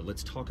move, but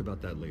let's talk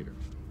about that later.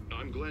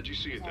 I'm glad you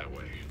see it that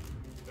way.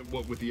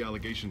 What with the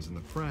allegations in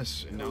the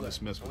press and now this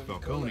mess with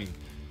Falcone,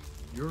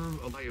 you're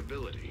a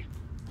liability.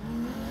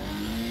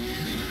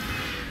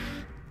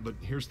 But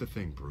here's the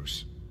thing,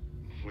 Bruce.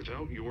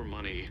 Without your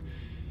money,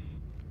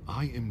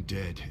 I am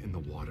dead in the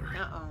water.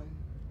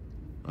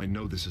 I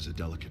know this is a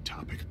delicate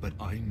topic, but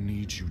I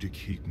need you to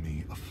keep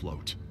me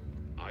afloat.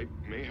 I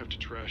may have to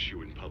trash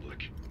you in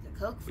public. The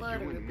Coke float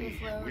but or you and the me,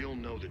 float. we'll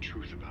know the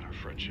truth about our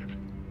friendship.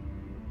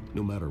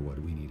 No matter what,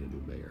 we need a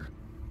new mayor.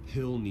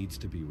 Hill needs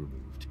to be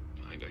removed.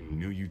 I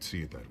knew you'd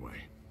see it that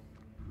way.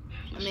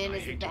 Listen, I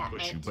hate to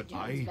push you, but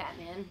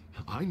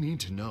I need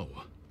to know.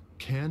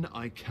 Can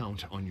I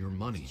count on your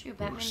money, True,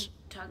 Batman Bruce?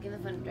 talking the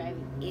fun of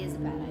driving is a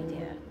bad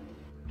idea.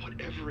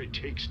 Whatever it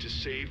takes to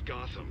save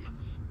Gotham.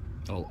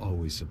 I'll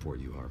always support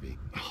you, Harvey.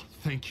 Oh,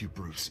 thank you,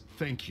 Bruce.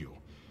 Thank you.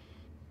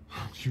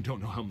 You don't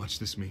know how much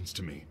this means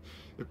to me.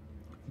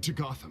 To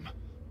Gotham.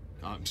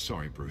 I'm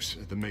sorry, Bruce.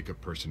 The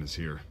makeup person is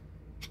here.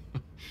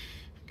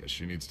 Guess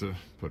she needs to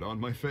put on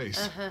my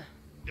face.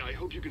 I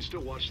hope you can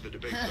still watch the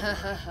debate.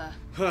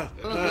 What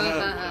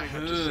I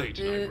have to say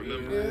tonight,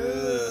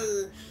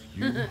 remember.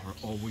 You are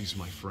always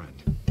my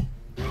friend.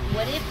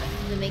 What if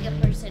the makeup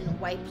person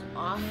wiped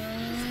off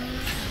his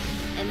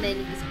face and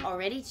then he's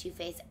already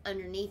Two-Face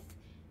underneath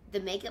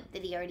the makeup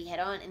that he already had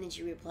on, and then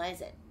she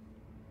reapplies it?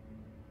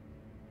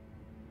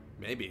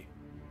 Maybe.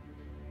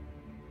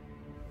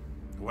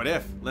 What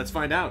if? Let's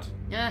find out.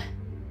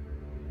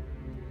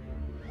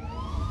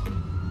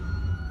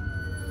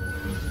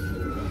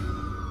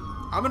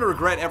 I'm gonna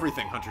regret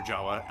everything, Hunter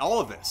Jawa. All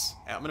of this.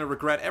 I'm gonna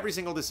regret every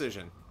single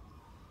decision.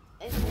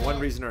 For one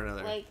reason or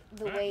another. Like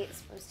the way it's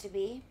supposed to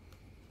be?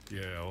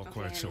 Yeah, all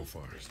quiet so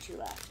far. There's two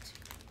left.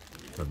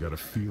 I've got a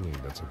feeling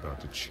that's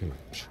about to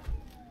change.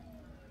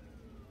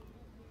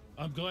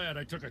 I'm glad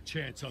I took a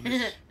chance on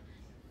this,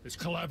 this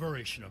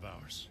collaboration of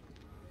ours.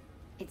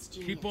 It's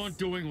genius. Keep on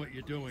doing what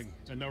you're doing,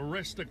 and the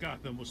rest of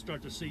Gotham will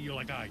start to see you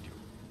like I do.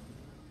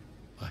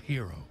 A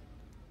hero.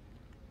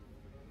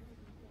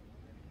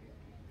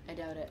 I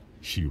doubt it.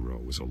 Hero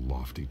is a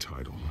lofty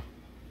title.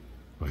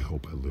 I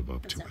hope I live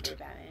up to it.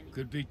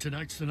 Could be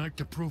tonight's the night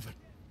to prove it.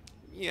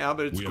 Yeah,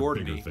 but it's we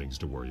Gordon. have bigger things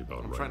to worry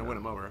about. I'm right trying to now. win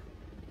him over.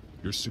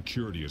 Your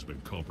security has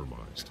been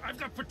compromised. I've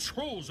got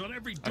patrols on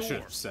every door. I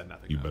should have said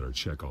nothing. You better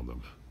check on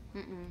them.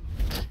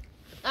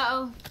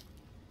 Uh-oh.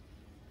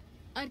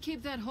 I'd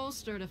keep that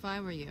holstered if I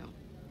were you.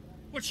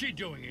 What's she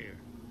doing here?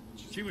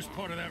 She was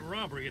part of that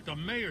robbery at the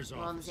mayor's We're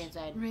on the office. same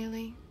side.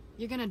 Really?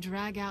 You're gonna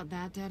drag out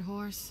that dead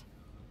horse?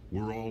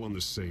 We're all on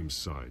the same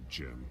side,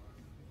 Jim.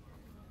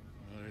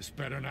 This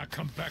better not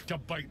come back to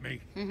bite me.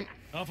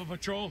 Alpha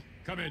Patrol,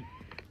 come in.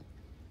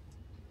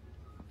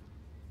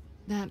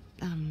 That,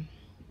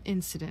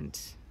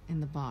 incident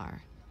in the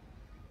bar.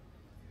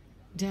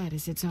 Dead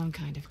is its own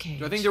kind of cage.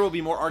 Do I think there will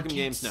be more Arkham I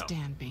games? No. can't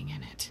stand being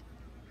in it.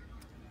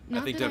 I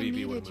Not think that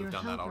WB I would have needed your moved on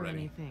that help or already.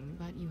 anything,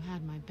 but you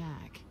had my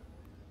back.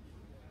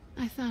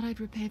 I thought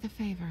I'd repay the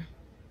favor.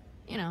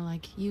 You know,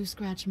 like you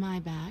scratch my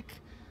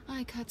back,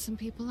 I cut some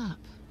people up.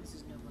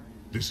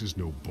 This is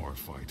no bar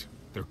fight.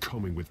 They're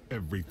coming with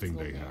everything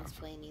they have.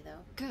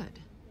 Good.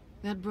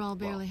 That brawl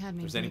barely had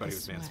me. There's break anybody a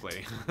who's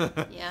sweat.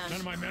 mansplaining. Yeah.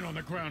 None of my men on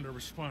the ground are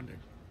responding.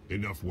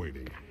 Enough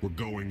waiting. We're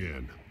going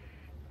in.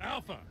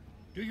 Alpha,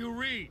 do you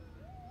read?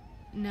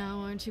 Now,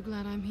 aren't you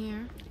glad I'm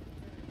here?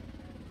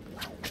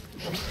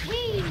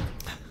 Hey!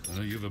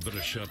 You have a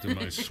better shot than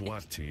my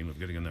SWAT team of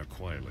getting in there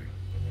quietly.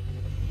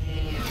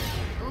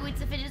 Oh,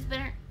 it's a fidget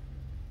spinner.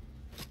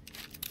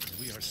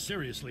 We are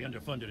seriously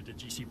underfunded at the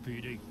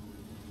GCPD.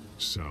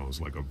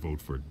 Sounds like a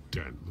vote for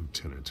Dent,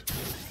 Lieutenant.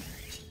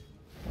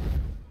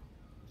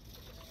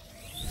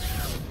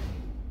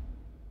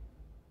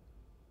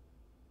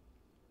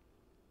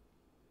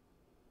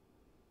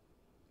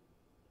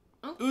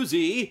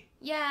 Uzi.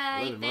 Yay,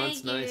 11 thank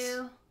months, you. nice.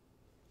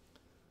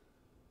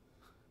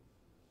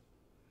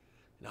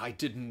 And I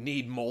didn't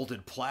need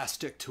molded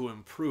plastic to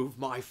improve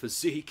my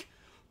physique.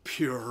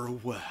 Pure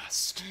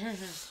West.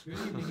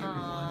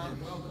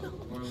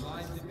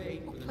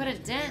 Put a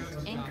dent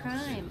in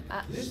crime.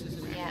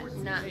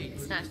 Yeah,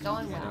 it's not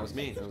going well. That was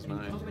me. That was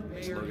my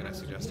slogan I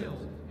suggested.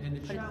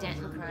 Put a dent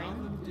in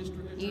crime?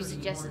 You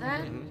suggested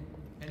that?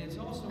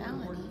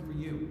 Melanie.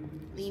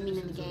 You mean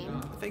in the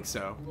game? I think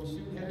so. We'll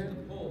soon head to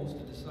the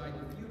polls to decide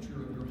the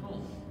future of your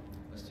home,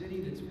 a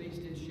city that's faced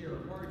its share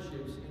of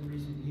hardships in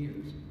recent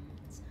years.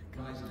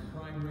 Rising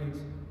crime rates,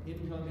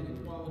 income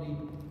inequality,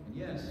 and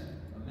yes,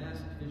 a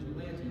masked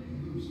vigilante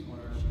loose on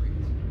our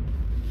streets.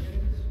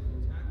 Candidates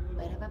will tackle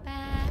it all. What about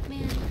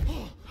Batman?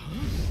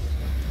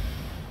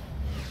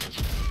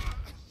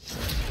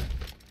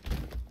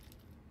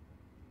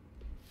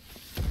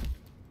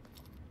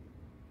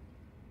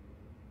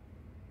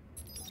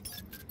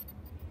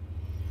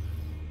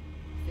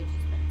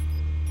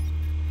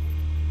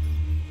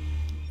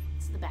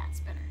 It's the bat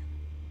spinner.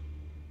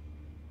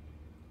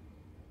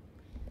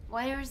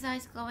 Why are his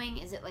eyes glowing?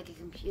 Is it like a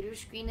computer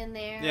screen in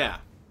there? Yeah.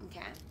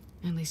 Okay.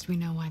 At least we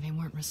know why they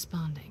weren't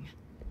responding.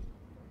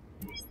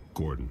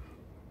 Gordon,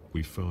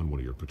 we found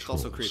one of your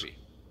patrols. also creepy.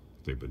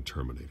 They've been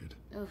terminated.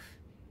 Oof.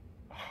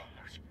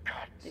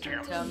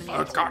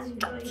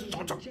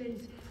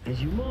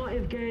 As you might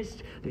have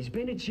guessed, there's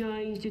been a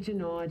change to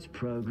tonight's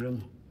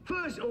program.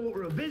 First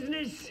order of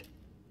business,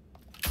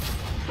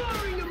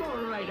 firing the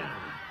moderator.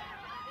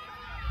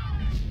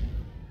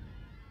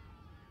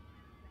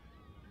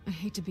 I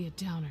hate to be a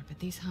downer, but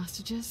these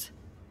hostages,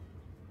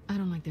 I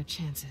don't like their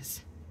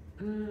chances.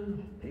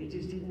 He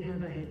just didn't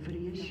have a head for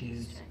the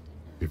issues.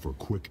 If we're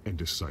quick and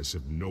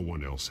decisive, no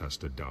one else has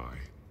to die.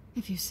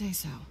 If you say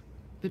so.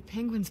 But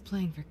Penguin's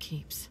playing for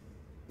keeps.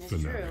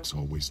 Fanatics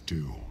always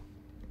do.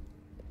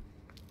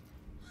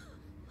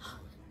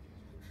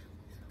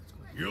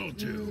 You'll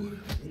do.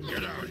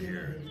 Get out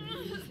here.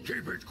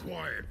 Keep it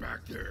quiet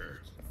back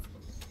there.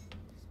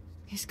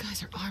 These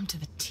guys are armed to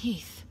the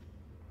teeth.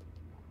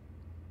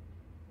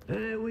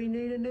 We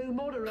need a new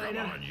moderator.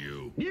 Come on,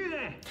 you. You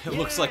there. It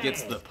looks like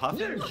it's the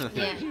puffin.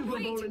 Thank you for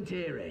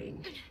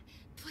volunteering.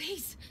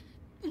 Please.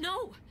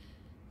 No.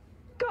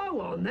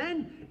 Go on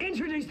then.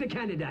 Introduce the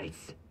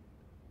candidates.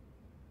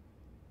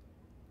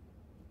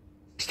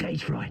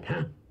 Stage fright,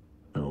 huh?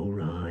 All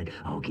right,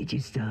 I'll get you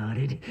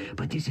started,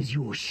 but this is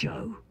your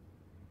show.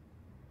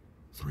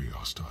 3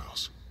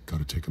 hostiles.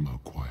 Gotta take them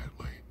out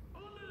quietly.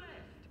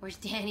 Where's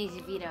Danny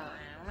DeVito?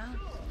 I don't know.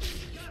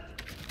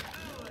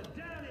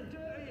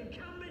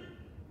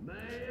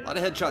 A lot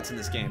of headshots in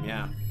this game,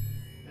 yeah.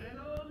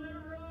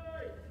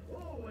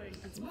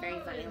 It's very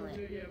violent.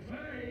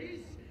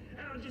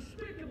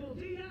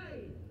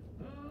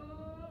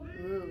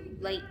 Ooh,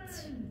 late.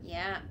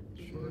 Yeah.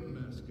 Short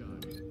mask guy.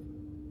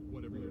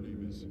 Whatever your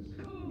name is. Yes,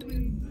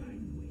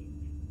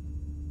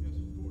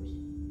 of course.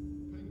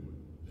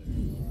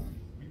 Penguin.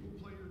 We will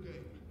play your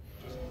game.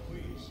 Just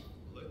please,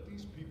 let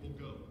these people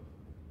go.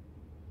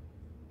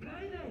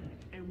 Play then,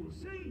 and we'll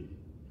see.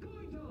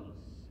 Coin toss.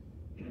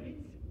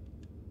 Heads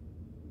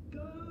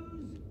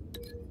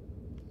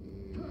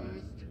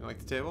You like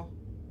the table?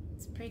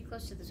 It's pretty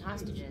close to the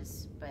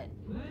hostages, but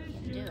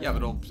can't do it. Yeah,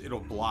 but it'll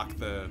block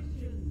the.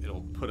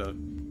 It'll put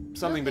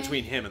something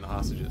between him and the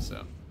hostages.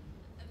 So.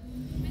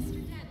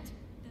 Mr. Dent,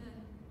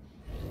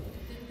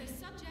 the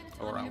subject.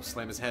 Or I'll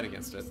slam his head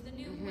against it. The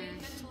new Wayne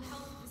mental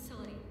health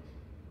facility.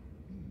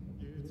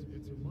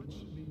 It's a much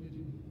needed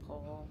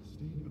Paul.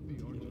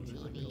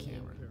 state-of-the-art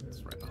Camera.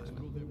 It's right behind him.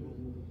 that will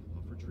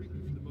offer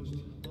treatment for the most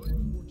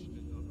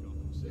unfortunate of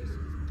Gotham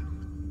citizens.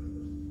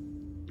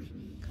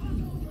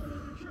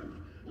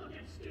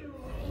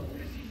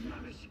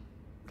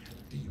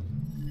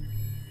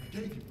 I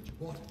gave you what you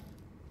wanted.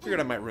 Figured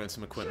I might ruin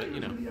some equipment, you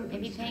know.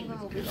 Maybe Penguin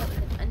will be hit with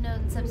an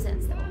unknown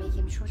substance that will make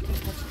him short and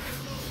touchy.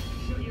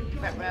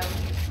 Front row.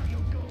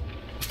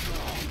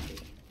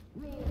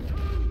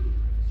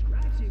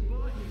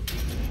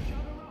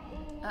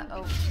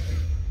 Uh-oh.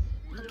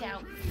 Look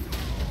out.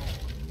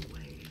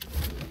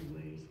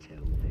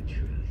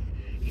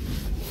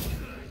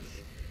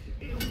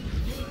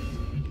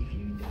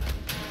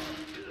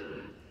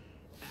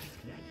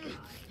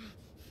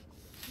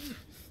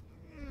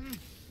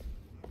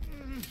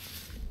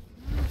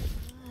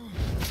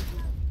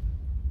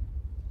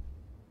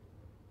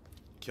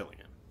 Killing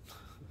him.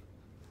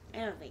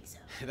 I don't think so.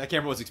 That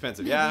camera was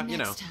expensive. Yeah, you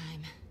know. Next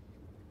time.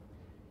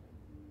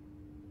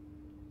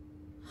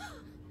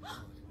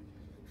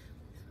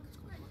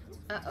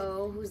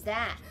 Uh-oh, who's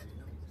that?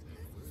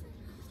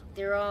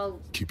 They're all...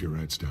 Keep your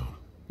heads down.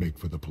 Make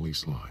for the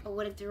police line. Oh,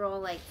 what if they're all,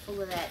 like,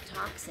 full of that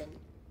toxin?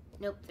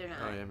 Nope, they're not.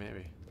 Oh, yeah,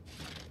 maybe.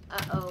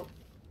 Uh-oh.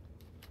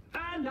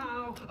 And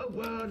now, a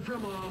word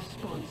from our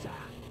sponsor.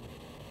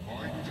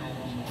 My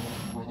downtown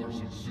brothers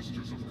and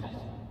sisters of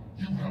Gotham,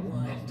 you have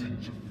nothing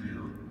to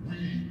fear.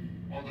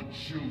 We are the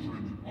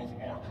children of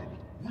Arkham.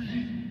 We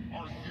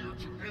are here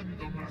to end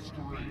the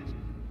masquerade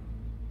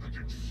and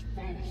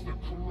expose the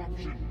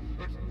corruption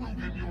that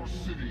ruined your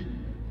city.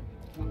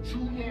 For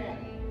too long,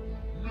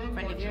 men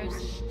like your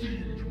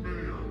esteemed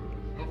mayor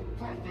have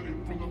profited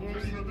from the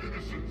pain of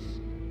innocence.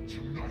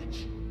 Tonight,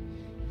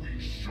 we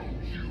show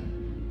you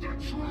the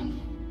truth.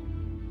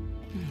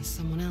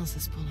 Someone else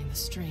is pulling the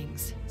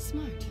strings.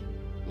 Smart.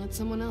 Let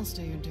someone else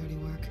do your dirty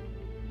work.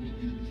 Who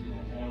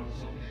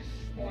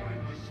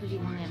do you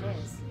think that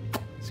is?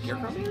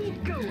 Scarecrow?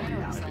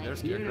 There's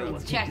Scarecrow.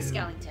 It's Jack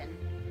Skellington.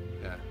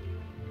 Yeah.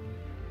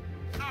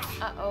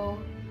 Uh-oh.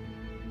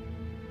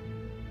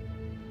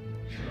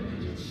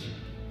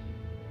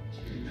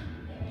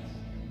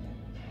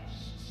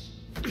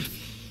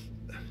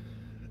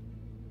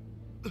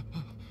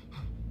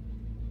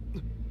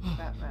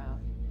 Ruh-roh.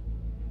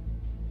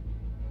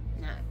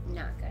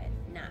 Not good.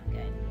 Not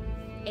good.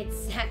 It's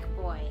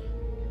Sackboy.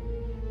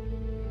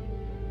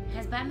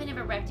 Has Batman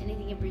ever wrecked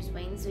anything of Bruce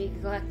Wayne so he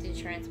could collect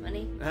insurance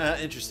money?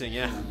 Interesting,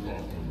 yeah. I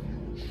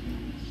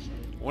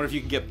wonder if you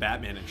can get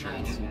Batman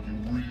insurance.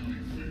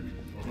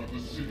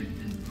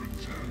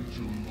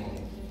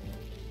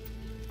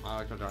 I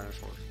like the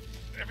dinosaurs.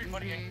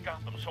 Everybody in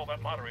Gotham saw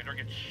that moderator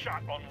get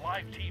shot on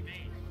live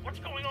TV. What's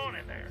going on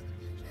in there?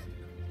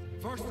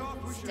 First off,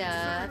 we should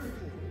Stuff.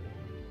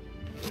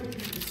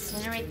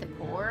 Incinerate the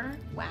poor?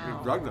 Wow.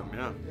 We drug them,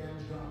 yeah.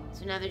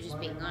 So now they're just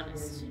being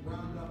honest.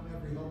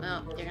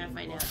 Well, they're gonna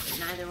find out that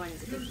neither one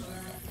is a good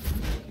candidate.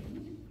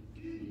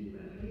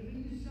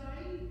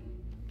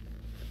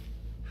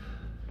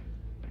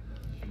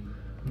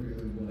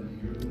 Really want to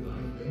hear what I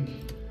think?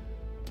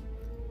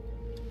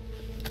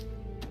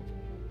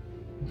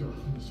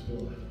 Gotham's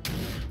fallen.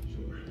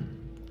 Sure.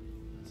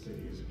 Let's take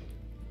it easy.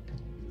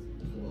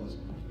 The flaws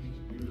are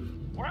beautiful.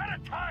 We're out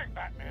of time,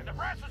 Batman. The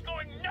brass is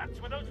going nuts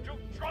with those two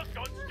drunks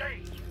on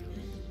stage.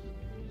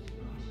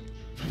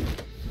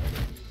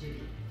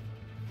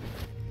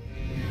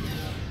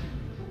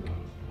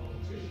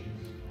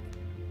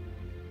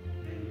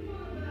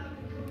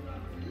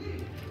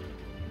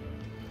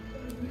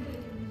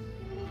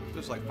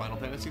 Just like Final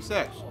Fantasy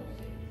VI.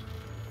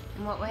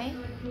 In what way?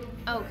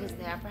 Oh, because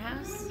the Opera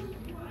House?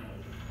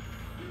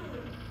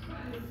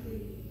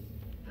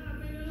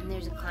 And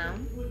there's a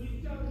clown?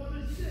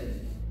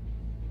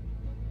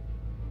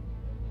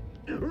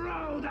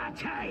 Roll the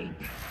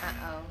tape!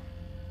 Uh-oh.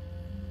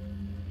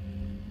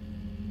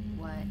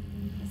 What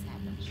has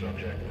happened?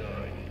 Subject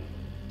 9.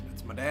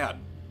 That's my dad.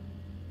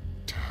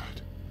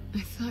 I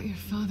thought your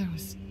father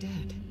was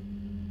dead.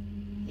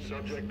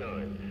 Subject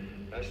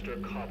 9. Esther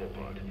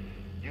Cobblepot.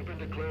 You've been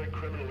declared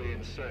criminally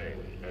insane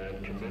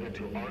and committed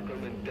to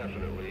Arkham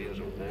indefinitely as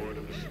a ward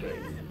of the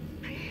state.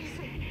 Please,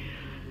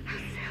 I'll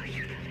sell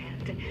you the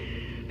land.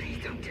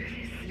 Please don't do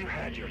this. You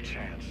had your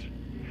chance.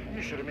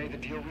 You should have made the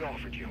deal we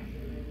offered you.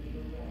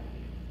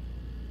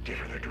 Give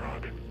her the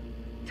drug.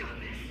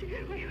 Thomas,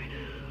 we're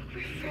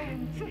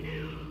friends.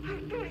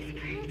 Our boys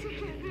play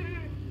together.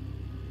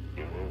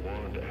 You were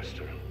warned,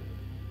 Esther.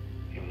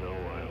 You know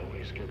I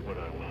always get what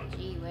I want.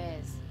 Gee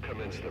whiz.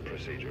 Commence the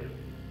procedure.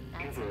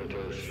 Give her a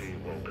dose she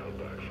won't come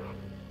back from.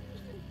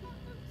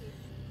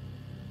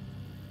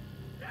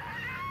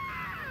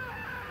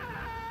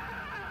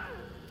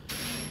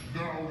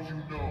 Now you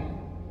know.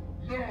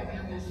 Now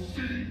you will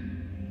see.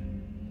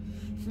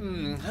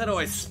 How do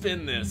I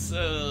spin this?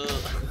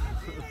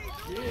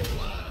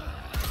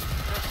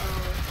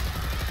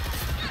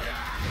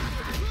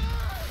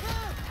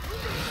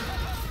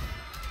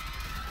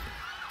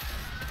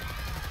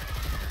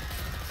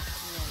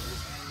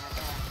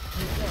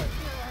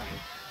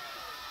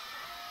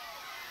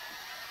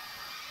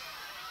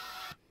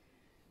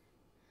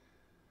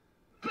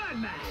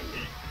 Batman!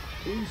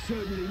 You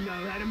certainly know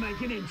how to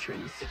make an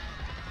entrance.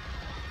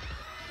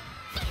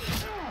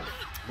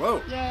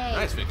 Whoa! Yay.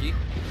 Nice, Vicky.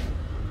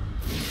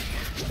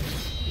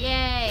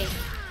 Yay!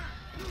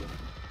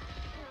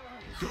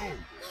 Go!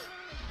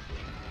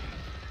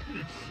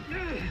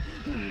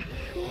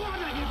 Why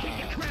don't you kick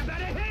the crap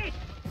out of here?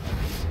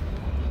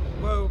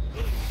 Whoa.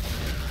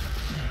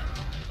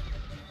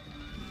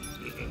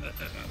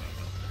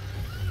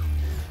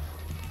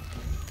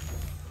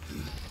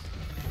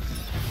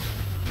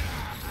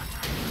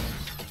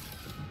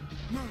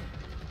 No!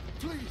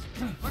 Please!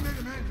 I made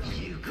him angry!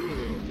 You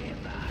could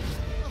never.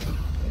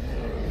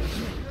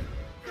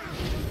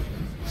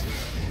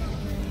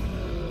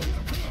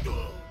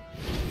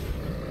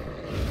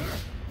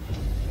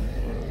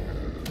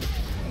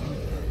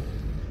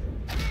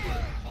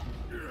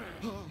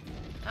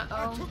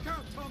 I took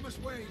out Thomas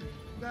Wayne.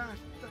 That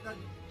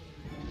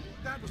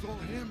was all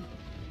him.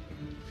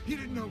 He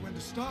didn't know when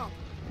to stop.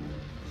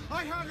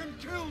 I had him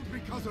killed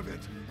because of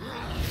it.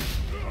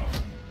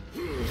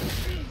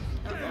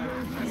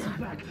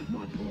 Back,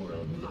 my poor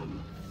old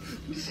mum.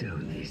 So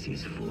this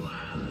is for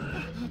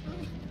her.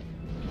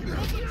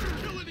 Don't let you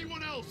kill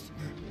anyone else!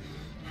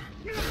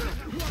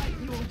 Right,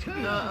 your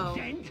turn,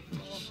 Dent.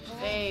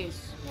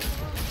 Face.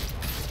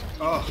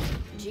 Oh.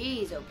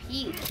 Jeez, OP,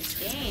 this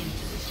game.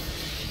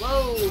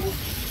 Whoa.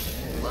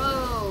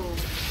 Whoa.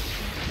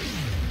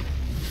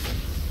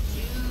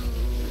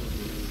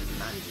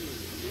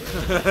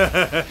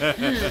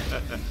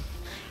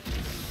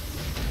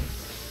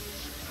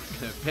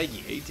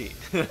 Peggy, 18.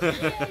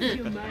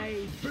 You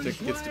made Bruce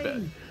Gets to bed.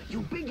 Wayne,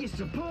 your biggest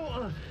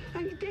supporter,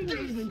 and he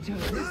didn't even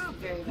turn up.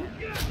 Very bad.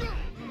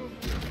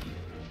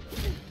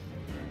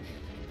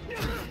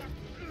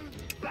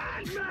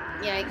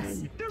 Batman!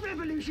 Yikes. The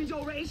revolution's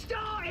already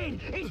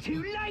started! It's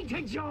too late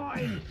to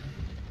join!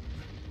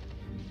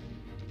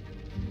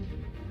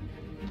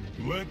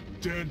 Let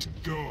Dent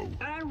go.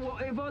 And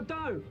what if I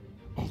don't?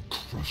 I'll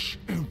crush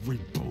every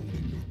bone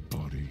in your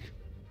body.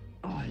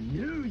 I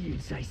knew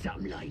you'd say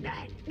something like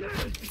that.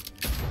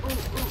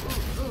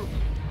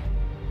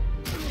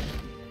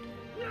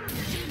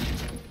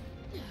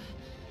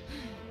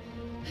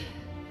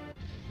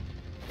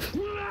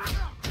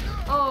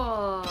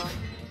 Oh.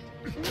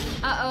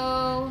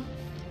 Uh-oh.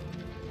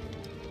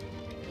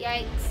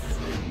 Yikes.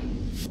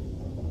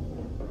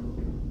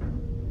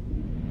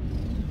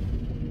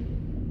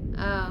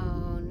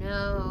 Oh,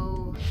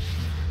 no.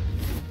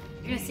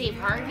 You're gonna save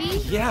Harvey?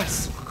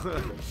 Yes!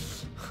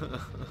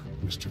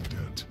 Mr.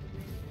 Dent.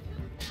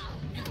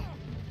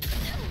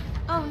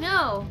 Oh,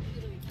 no.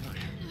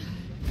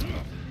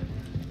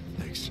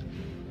 Thanks.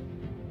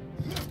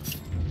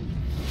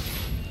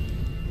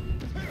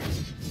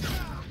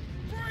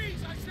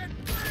 Freeze! I said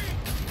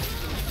freeze!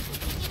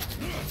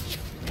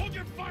 Hold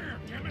your fire,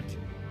 damn it!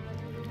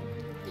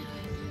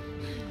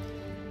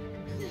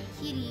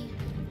 Kitty.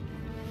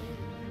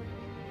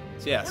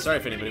 So yeah, sorry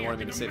if anybody wanted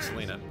me to save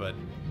Selina, but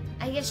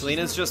I guess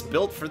Selina's just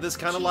built for this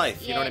kind of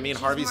life. You know what I mean?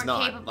 She's Harvey's more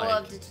not. capable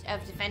Like,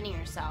 of defending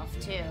herself,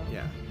 too.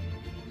 yeah.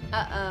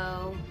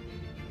 Uh-oh.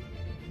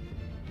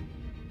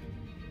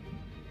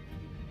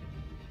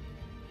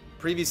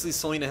 Previously,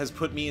 Selina has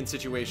put me in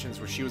situations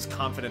where she was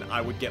confident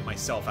I would get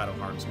myself out of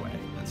harm's way,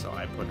 and so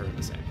I put her in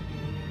the same.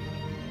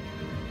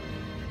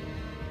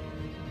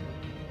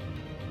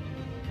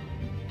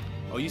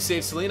 Oh, you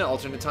saved Selina,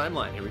 alternate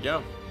timeline. Here we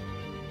go.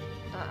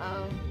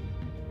 Uh-oh.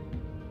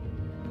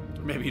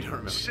 Maybe you don't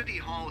remember. City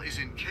Hall is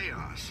in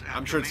chaos.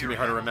 I'm sure it's gonna be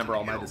hard to remember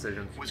all my Hill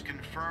decisions. Was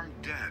confirmed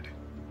dead.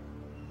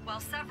 While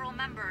several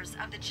members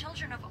of the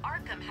Children of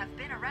Arkham have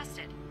been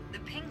arrested, the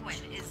Penguin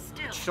is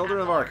still Children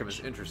at of large. Arkham is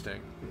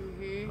interesting.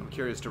 Mm-hmm. I'm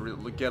curious to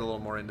get a little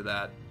more into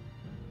that.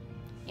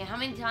 Yeah, how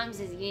many times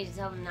does he need to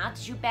tell them not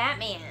to shoot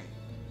Batman?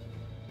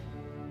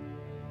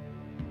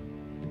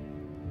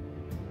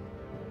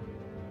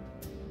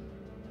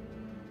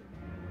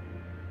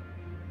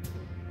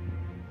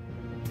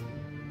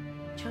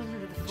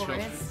 Children of the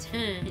Forest.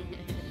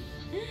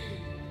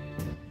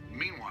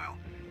 Meanwhile,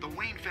 the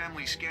Wayne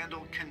family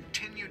scandal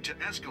continued to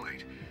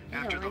escalate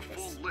after the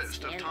full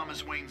list of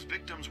Thomas Wayne's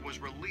victims was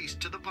released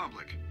to the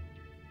public.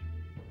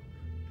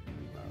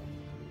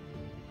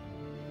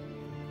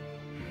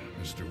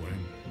 Mr.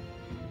 Wayne?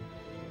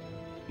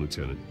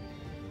 Lieutenant.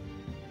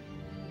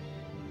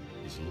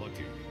 He's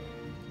lucky.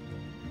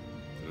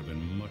 Could have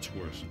been much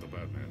worse if the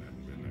Batman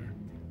hadn't been there.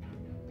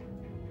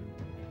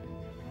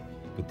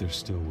 But there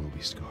still will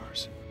be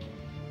scars.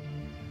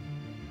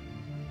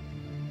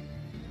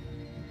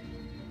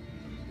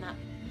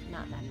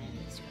 Not that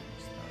many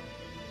scars, though.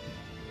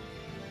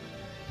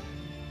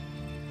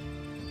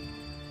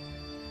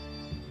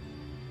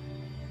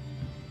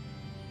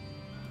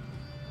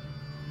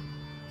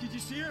 Did you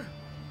see her?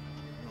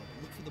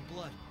 Look for the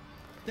blood.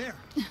 There.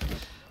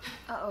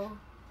 Uh-oh.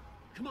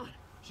 Come on.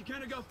 She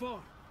can't go far.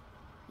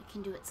 You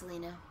can do it,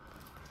 Selena.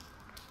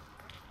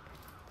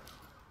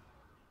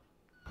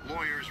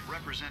 Lawyers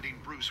representing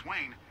Bruce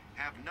Wayne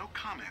have no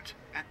comment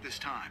at this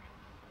time.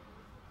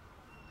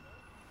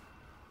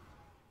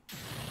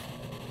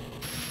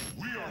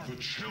 We are the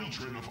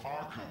children of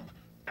Arkham,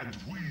 and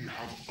we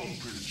have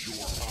opened your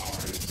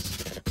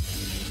eyes.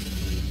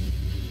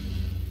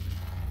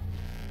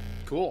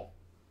 Cool.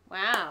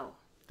 Wow.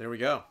 There we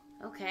go.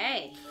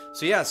 Okay.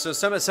 So yeah, so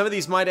some of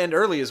these might end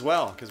early as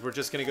well, because we're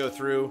just gonna go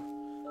through.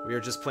 We are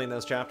just playing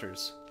those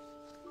chapters.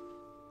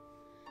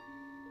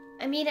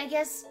 I mean, I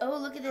guess. Oh,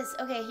 look at this.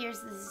 Okay, this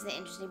is the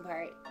interesting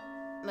part.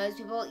 Most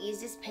people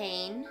ease his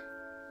pain.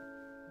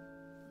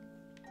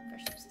 For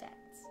some stats.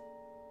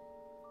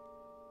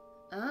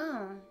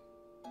 Oh.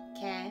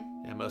 Okay.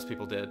 Yeah, most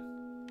people did.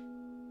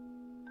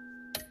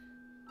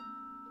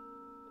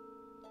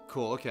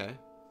 Cool. Okay.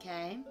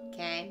 Okay.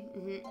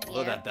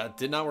 Although that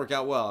did not work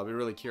out well. I'd be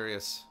really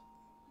curious.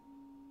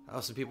 Oh,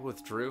 some people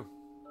withdrew,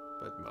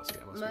 but most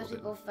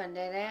people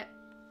funded it.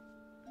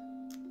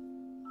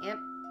 Yep.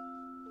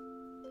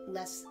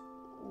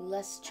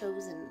 Less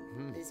chosen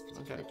this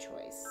particular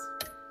choice.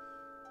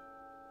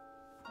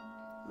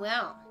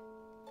 Well,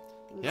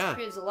 I think this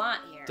proves a lot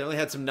here. Definitely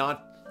had some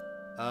not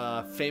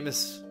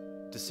famous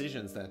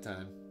decisions that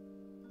time.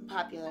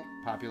 Popular,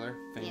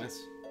 famous,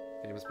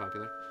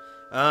 popular.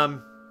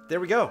 There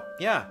we go.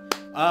 Yeah.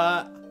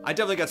 I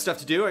definitely got stuff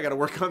to do. I got to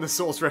work on the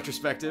Souls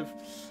retrospective.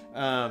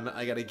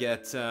 I got to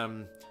get.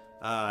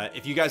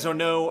 If you guys don't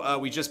know,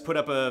 we just put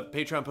up a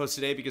Patreon post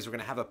today because we're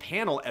going to have a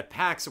panel at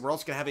PAX, and we're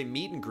also going to have a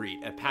meet and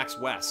greet at PAX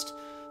West.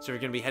 So we're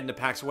going to be heading to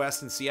PAX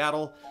West in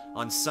Seattle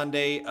on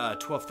Sunday,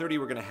 12:30.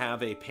 We're going to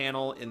have a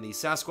panel in the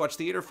Sasquatch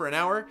Theater for an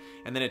hour,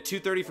 and then at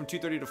 2:30, from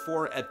 2:30 to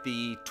 4 at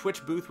the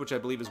Twitch booth, which I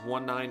believe is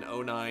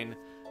 1909,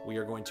 we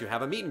are going to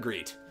have a meet and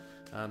greet.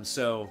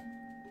 So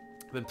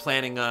I've been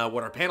planning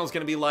what our panel is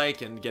going to be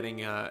like and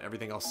getting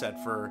everything all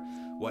set for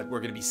what we're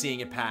going to be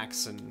seeing at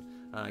PAX and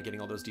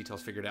getting all those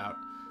details figured out.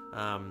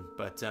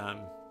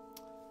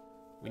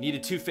 We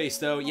needed Two-Face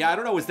though. Yeah, I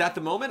don't know. Was that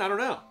the moment? I don't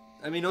know.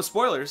 I mean, no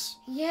spoilers.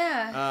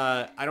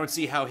 Yeah. I don't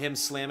see how him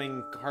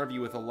slamming Harvey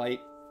with a light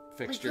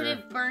fixture. He could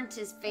have burnt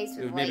his face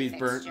with a light maybe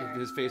fixture. Maybe burnt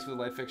his face with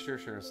a light fixture.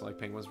 Sure. So like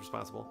Penguin was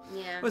responsible.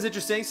 Yeah. It was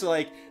interesting. So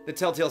like the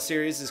Telltale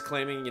series is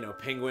claiming,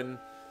 Penguin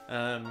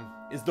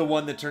is the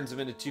one that turns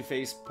him into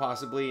Two-Face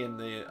possibly, and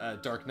the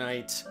Dark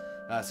Knight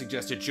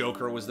suggested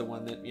Joker was the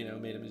one that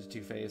made him into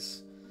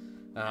Two-Face.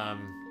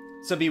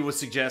 Some people would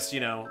suggest,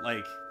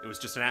 like it was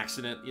just an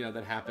accident,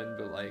 that happened,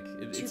 but like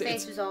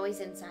Two-Face was always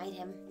inside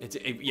him.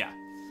 Yeah.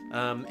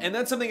 And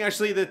that's something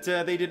actually that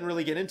they didn't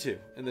really get into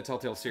in the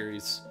Telltale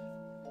series.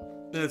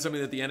 And it's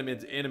something that the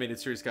animated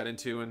series got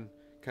into, and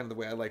kind of the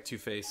way I like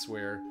Two-Face,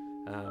 where,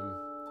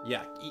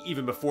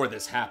 even before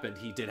this happened,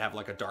 he did have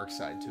like a dark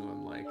side to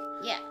him, like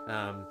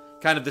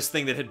kind of this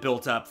thing that had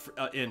built up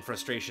in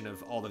frustration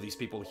of all of these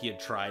people he had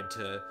tried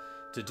to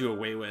do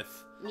away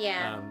with.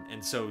 Yeah.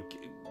 And so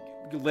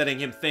letting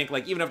him think,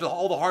 like, even after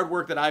all the hard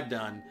work that I've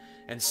done,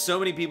 and so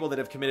many people that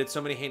have committed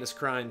so many heinous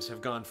crimes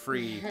have gone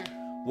free.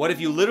 What if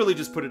you literally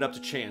just put it up to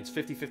chance,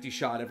 50-50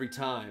 shot every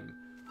time?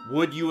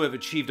 Would you have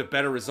achieved a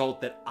better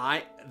result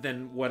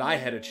than what I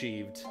had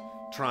achieved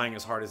trying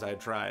as hard as I had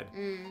tried?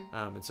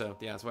 And so,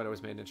 yeah, that's why it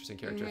always made an interesting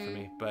character for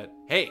me. But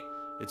hey,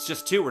 it's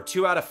just 2. We're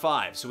 2 out of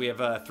 5. So we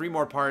have 3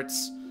 more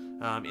parts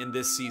in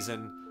this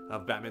season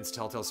of Batman's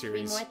Telltale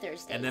series. 3 more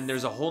Thursdays. And then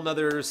there's a whole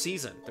nother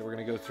season that we're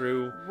going to go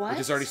through, what? which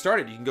has already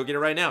started. You can go get it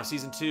right now,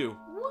 season 2.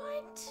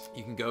 What?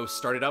 You can go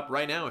start it up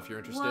right now if you're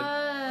interested.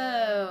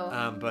 Whoa.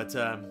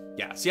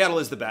 Yeah, Seattle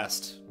is the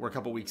best. We're a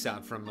couple weeks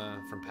out from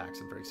PAX.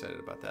 I'm very excited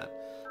about that.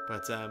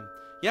 But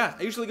yeah,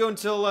 I usually go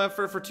until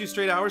for 2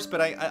 straight hours,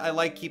 but I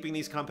like keeping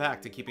these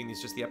compact and keeping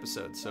these just the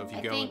episodes. So if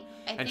you go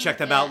and check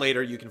them out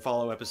later, you can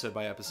follow episode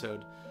by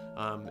episode.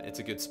 It's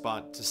a good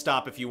spot to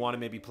stop if you want to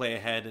maybe play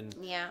ahead and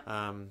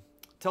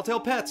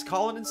Telltale Pets,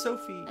 Colin and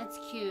Sophie. That's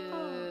cute.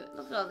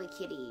 Look at all the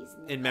kitties.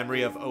 In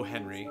memory of O.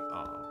 Henry.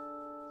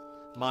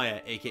 Aw.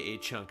 Maya, aka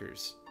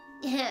Chunkers.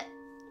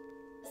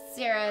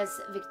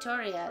 Sarah's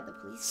Victoria, the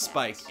police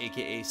Spike,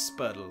 aka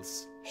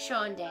Spuddles.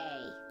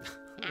 Shonday.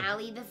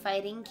 Allie, the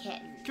fighting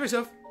kitten. Come here,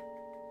 Soph.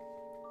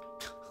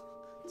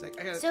 It's like,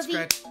 I gotta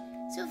scratch.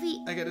 Sophie.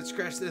 I gotta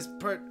scratch this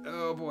part.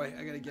 Oh boy,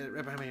 I gotta get it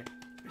right behind my ear.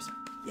 Come here, Soph.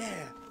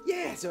 Yeah.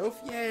 Yeah, Soph.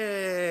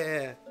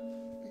 Yeah.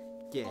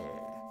 Yeah.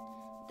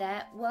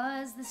 That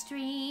was the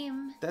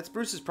stream. That's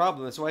Bruce's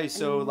problem. That's why he's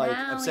so like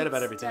upset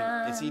about everything.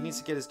 Is he needs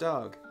to get his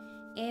dog.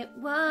 It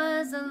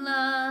was a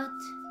lot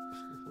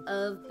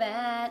of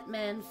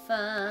Batman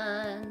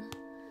fun.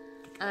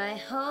 I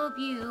hope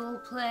you'll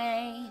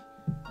play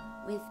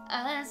with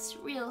us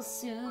real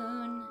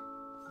soon.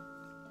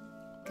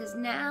 'Cause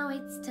now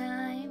it's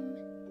time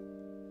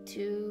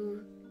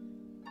to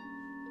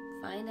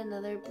find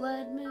another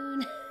blood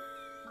moon.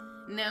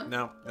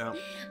 No. I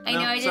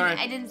know.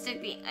 I didn't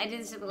stick the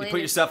landing. You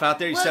put yourself out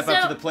there. You step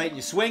up to the plate, and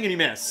you swing, and you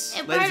miss.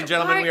 Ladies and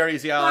gentlemen, we are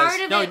Easy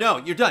Allies. No,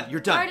 you're done. You're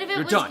done. Part of it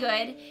you're was done.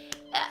 good.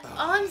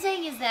 All I'm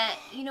saying is that,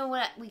 you know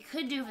what we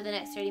could do for the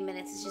next 30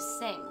 minutes is just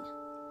sing.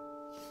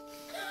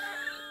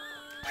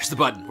 Where's the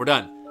button? We're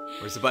done.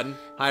 Where's the button?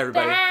 Hi,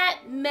 everybody.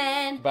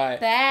 Batman. Bye.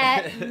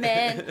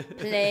 Batman.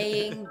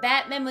 Playing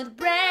Batman with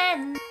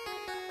Brand.